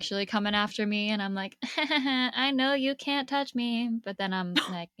like actually coming after me and I'm like, I know you can't touch me, but then I'm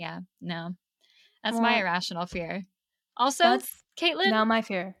like, yeah, no. That's my Well, irrational fear. Also, that's Caitlin, now my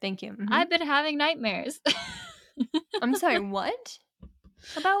fear. Thank you. I've been having nightmares. I'm sorry, what?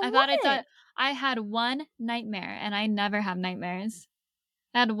 About I what? thought I had one nightmare and I never have nightmares.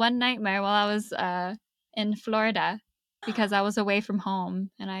 I had one nightmare while I was in Florida because I was away from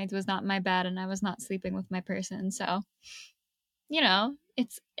home and I was not in my bed and I was not sleeping with my person. So, you know,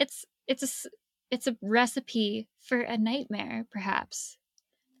 it's a recipe for a nightmare perhaps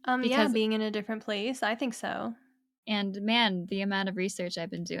Yeah, because being in a different place. I think so. and man, the amount of research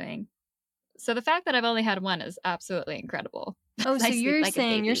I've been doing. So the fact that I've only had one is absolutely incredible. Oh, I so sleep you're like a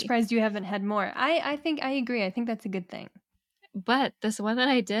saying you're baby. surprised you haven't had more. I think I agree. I think that's a good thing. But this one that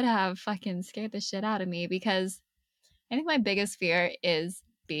I did have fucking scared the shit out of me because I think my biggest fear is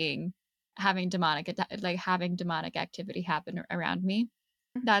being having demonic activity happen around me.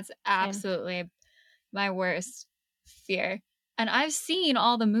 That's Same. absolutely my worst fear. And I've seen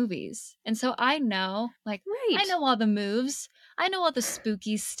all the movies. And so I know, like, I Right. know all the moves. I know all the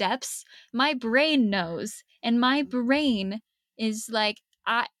spooky steps. My brain knows. And my brain is like,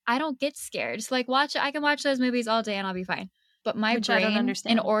 I don't get scared. It's like I can watch those movies all day and I'll be fine. But my Which I don't brain, in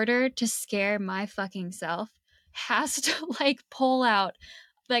understand. order to scare my fucking self, has to like pull out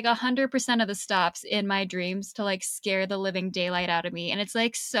like 100% of the stops in my dreams to like scare the living daylight out of me. And it's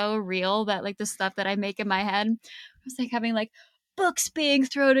like so real that like the stuff that I make in my head, I was like having like books being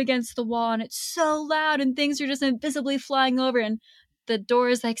thrown against the wall and it's so loud and things are just invisibly flying over and the door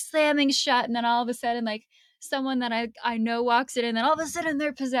is like slamming shut. And then all of a sudden, like someone that I know walks in and then all of a sudden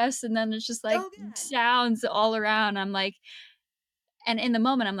they're possessed. And then it's just like sounds all around. I'm like, and in the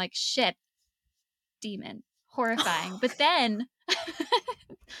moment, I'm like, shit, demon, horrifying. But then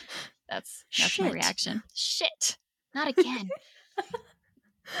that's my Shit. reaction. Shit, not again.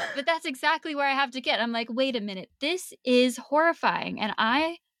 But that's exactly where I have to get. I'm like, wait a minute, this is horrifying, and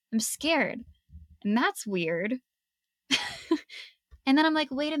I am scared, and that's weird. And then I'm like,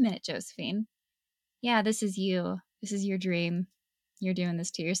 wait a minute, Josephine. Yeah, this is you. This is your dream. You're doing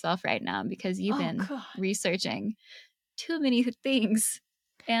this to yourself right now because you've Oh been God. researching too many things.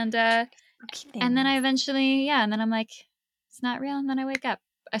 And Spooky and then I things. eventually, yeah, and then I'm like, it's not real. And then I wake up.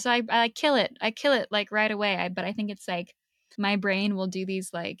 So I kill it. I kill it like right away. But I think it's like my brain will do these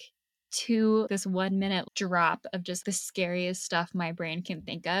like this 1 minute drop of just the scariest stuff my brain can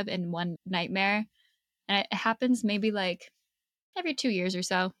think of in one nightmare. And it happens maybe like every 2 years or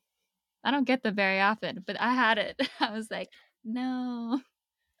so. I don't get them very often, but I had it. I was like, no,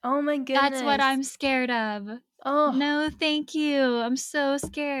 Oh my that's what goodness. I'm scared of. Oh. No, thank you. I'm so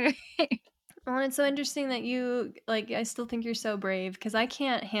scared. Well, it's so interesting that you, like, I still think you're so brave because I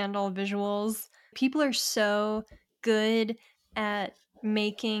can't handle visuals. People are so good at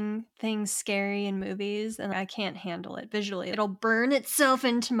making things scary in movies, and I can't handle it visually. It'll burn itself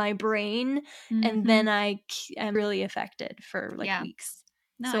into my brain, and then I am really affected for like Yeah. weeks.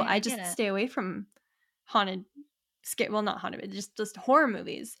 No, So I I get just it. stay away from haunted, well, not haunted, but just horror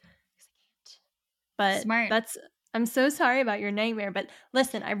movies. But Smart. I'm so sorry about your nightmare, but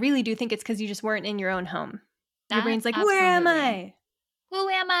listen, I really do think it's because you just weren't in your own home. Your That brain's like, where am absolutely. I? Who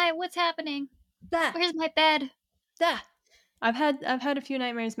am I? What's happening? Da, Where's my bed? da. I've had a few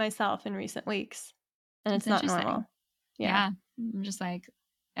nightmares myself in recent weeks, and It's it's not interesting. normal. Yeah. Yeah. I'm just like,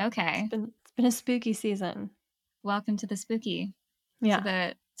 okay. It's been a spooky season. Welcome to the spooky.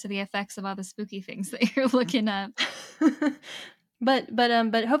 Yeah. To the effects of all the spooky things that you're looking up. But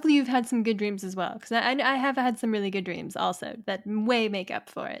hopefully you've had some good dreams as well, because I have had some really good dreams also that way make up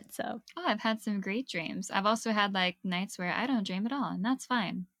for it. So Oh, I've had some great dreams. I've also had like nights where I don't dream at all, and that's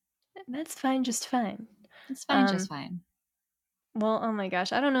fine. that's fine, just fine. It's fine, just Um, fine. Well, oh my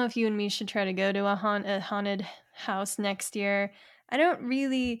gosh, I don't know if you and me should try to go to a haunted house next year. I don't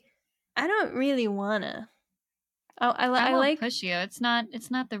really wanna. I I won't like. push you. It's not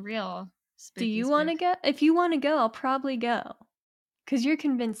the real Do spooky you want to spook. go? If you want to go, I'll probably go, cause you're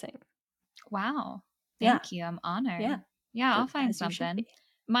convincing. Wow. Yeah, Thank you. I'm honored. yeah, Yeah, I'll find as you should something. be.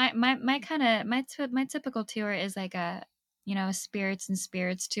 My kind of my typical tour is like a spirits and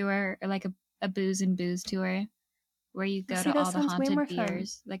spirits tour or like a booze and booze tour where you Well, go see, to that all the sounds way haunted more fun.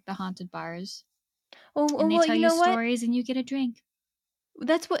 beers, like the haunted bars, Oh, and they well, tell you you know what? stories and you get a drink.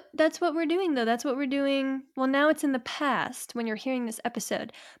 That's what we're doing though. That's what we're doing. Well, now it's in the past when you're hearing this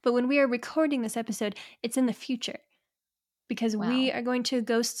episode, but when we are recording this episode, it's in the future because we Wow. are going to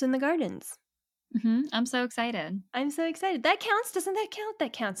Ghosts in the Gardens. I'm so excited. I'm so excited. That counts. Doesn't that count?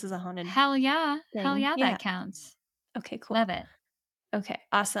 That counts as a haunted Hell yeah. Hell thing. yeah, Yeah. that counts. Okay, cool. Love it. Okay,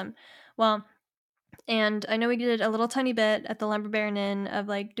 awesome. Well, and I know we did a little tiny bit at the Lumber Baron Inn of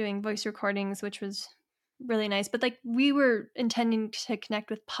like doing voice recordings, which was really nice. But like we were intending to connect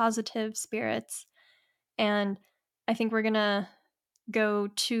with positive spirits. And I think we're gonna go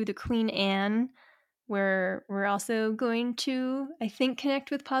to the Queen Anne, where we're also going to, I think,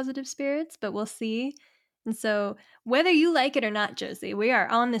 connect with positive spirits, but we'll see. And so, whether you like it or not, Josie, we are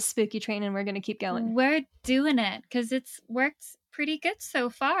on this spooky train and we're going to keep going. We're doing it because it's worked pretty good so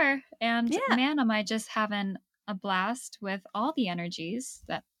far. And Yeah. man, am I just having a blast with all the energies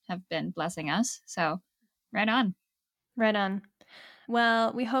that have been blessing us. So, right on. Right on.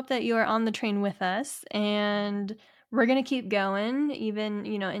 Well, we hope that you are on the train with us, and we're going to keep going, even,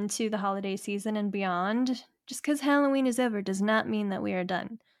 into the holiday season and beyond. Just because Halloween is over does not mean that we are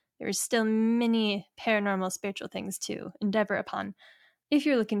done. There are still many paranormal spiritual things to endeavor upon. If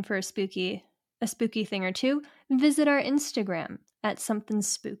you're looking for a spooky thing or two, visit our Instagram at something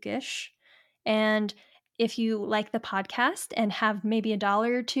spookish. And if you like the podcast and have maybe $1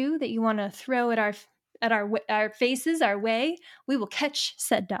 or two that you want to throw at our faces, our way, we will catch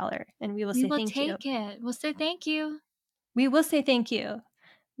said dollar and we will We say will thank you. take it. We'll say thank you. We will say thank you.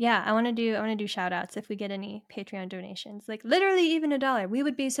 Yeah, I want to do shout outs if we get any Patreon donations. Like literally even $1. We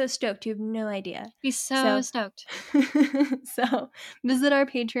would be so stoked. You have no idea. Be so stoked. So visit our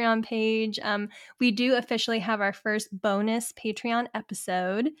Patreon page. We do officially have our first bonus Patreon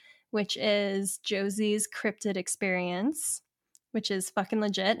episode, which is Josie's cryptid experience, which is fucking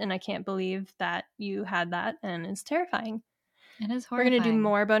legit, and I can't believe that you had that, and it's terrifying. It is We're horrifying. going to do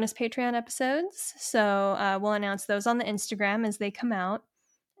more bonus Patreon episodes, so we'll announce those on the Instagram as they come out.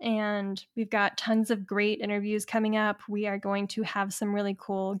 And we've got tons of great interviews coming up. We are going to have some really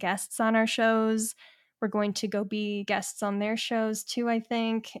cool guests on our shows. We're going to go be guests on their shows too, I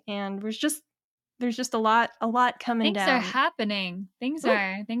think. And there's just a lot coming Things down. are happening. Things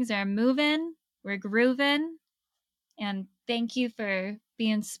are moving. We're grooving. And thank you for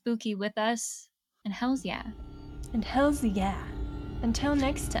being spooky with us. And hells yeah. And hells yeah. Until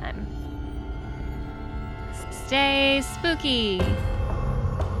next time. Stay spooky.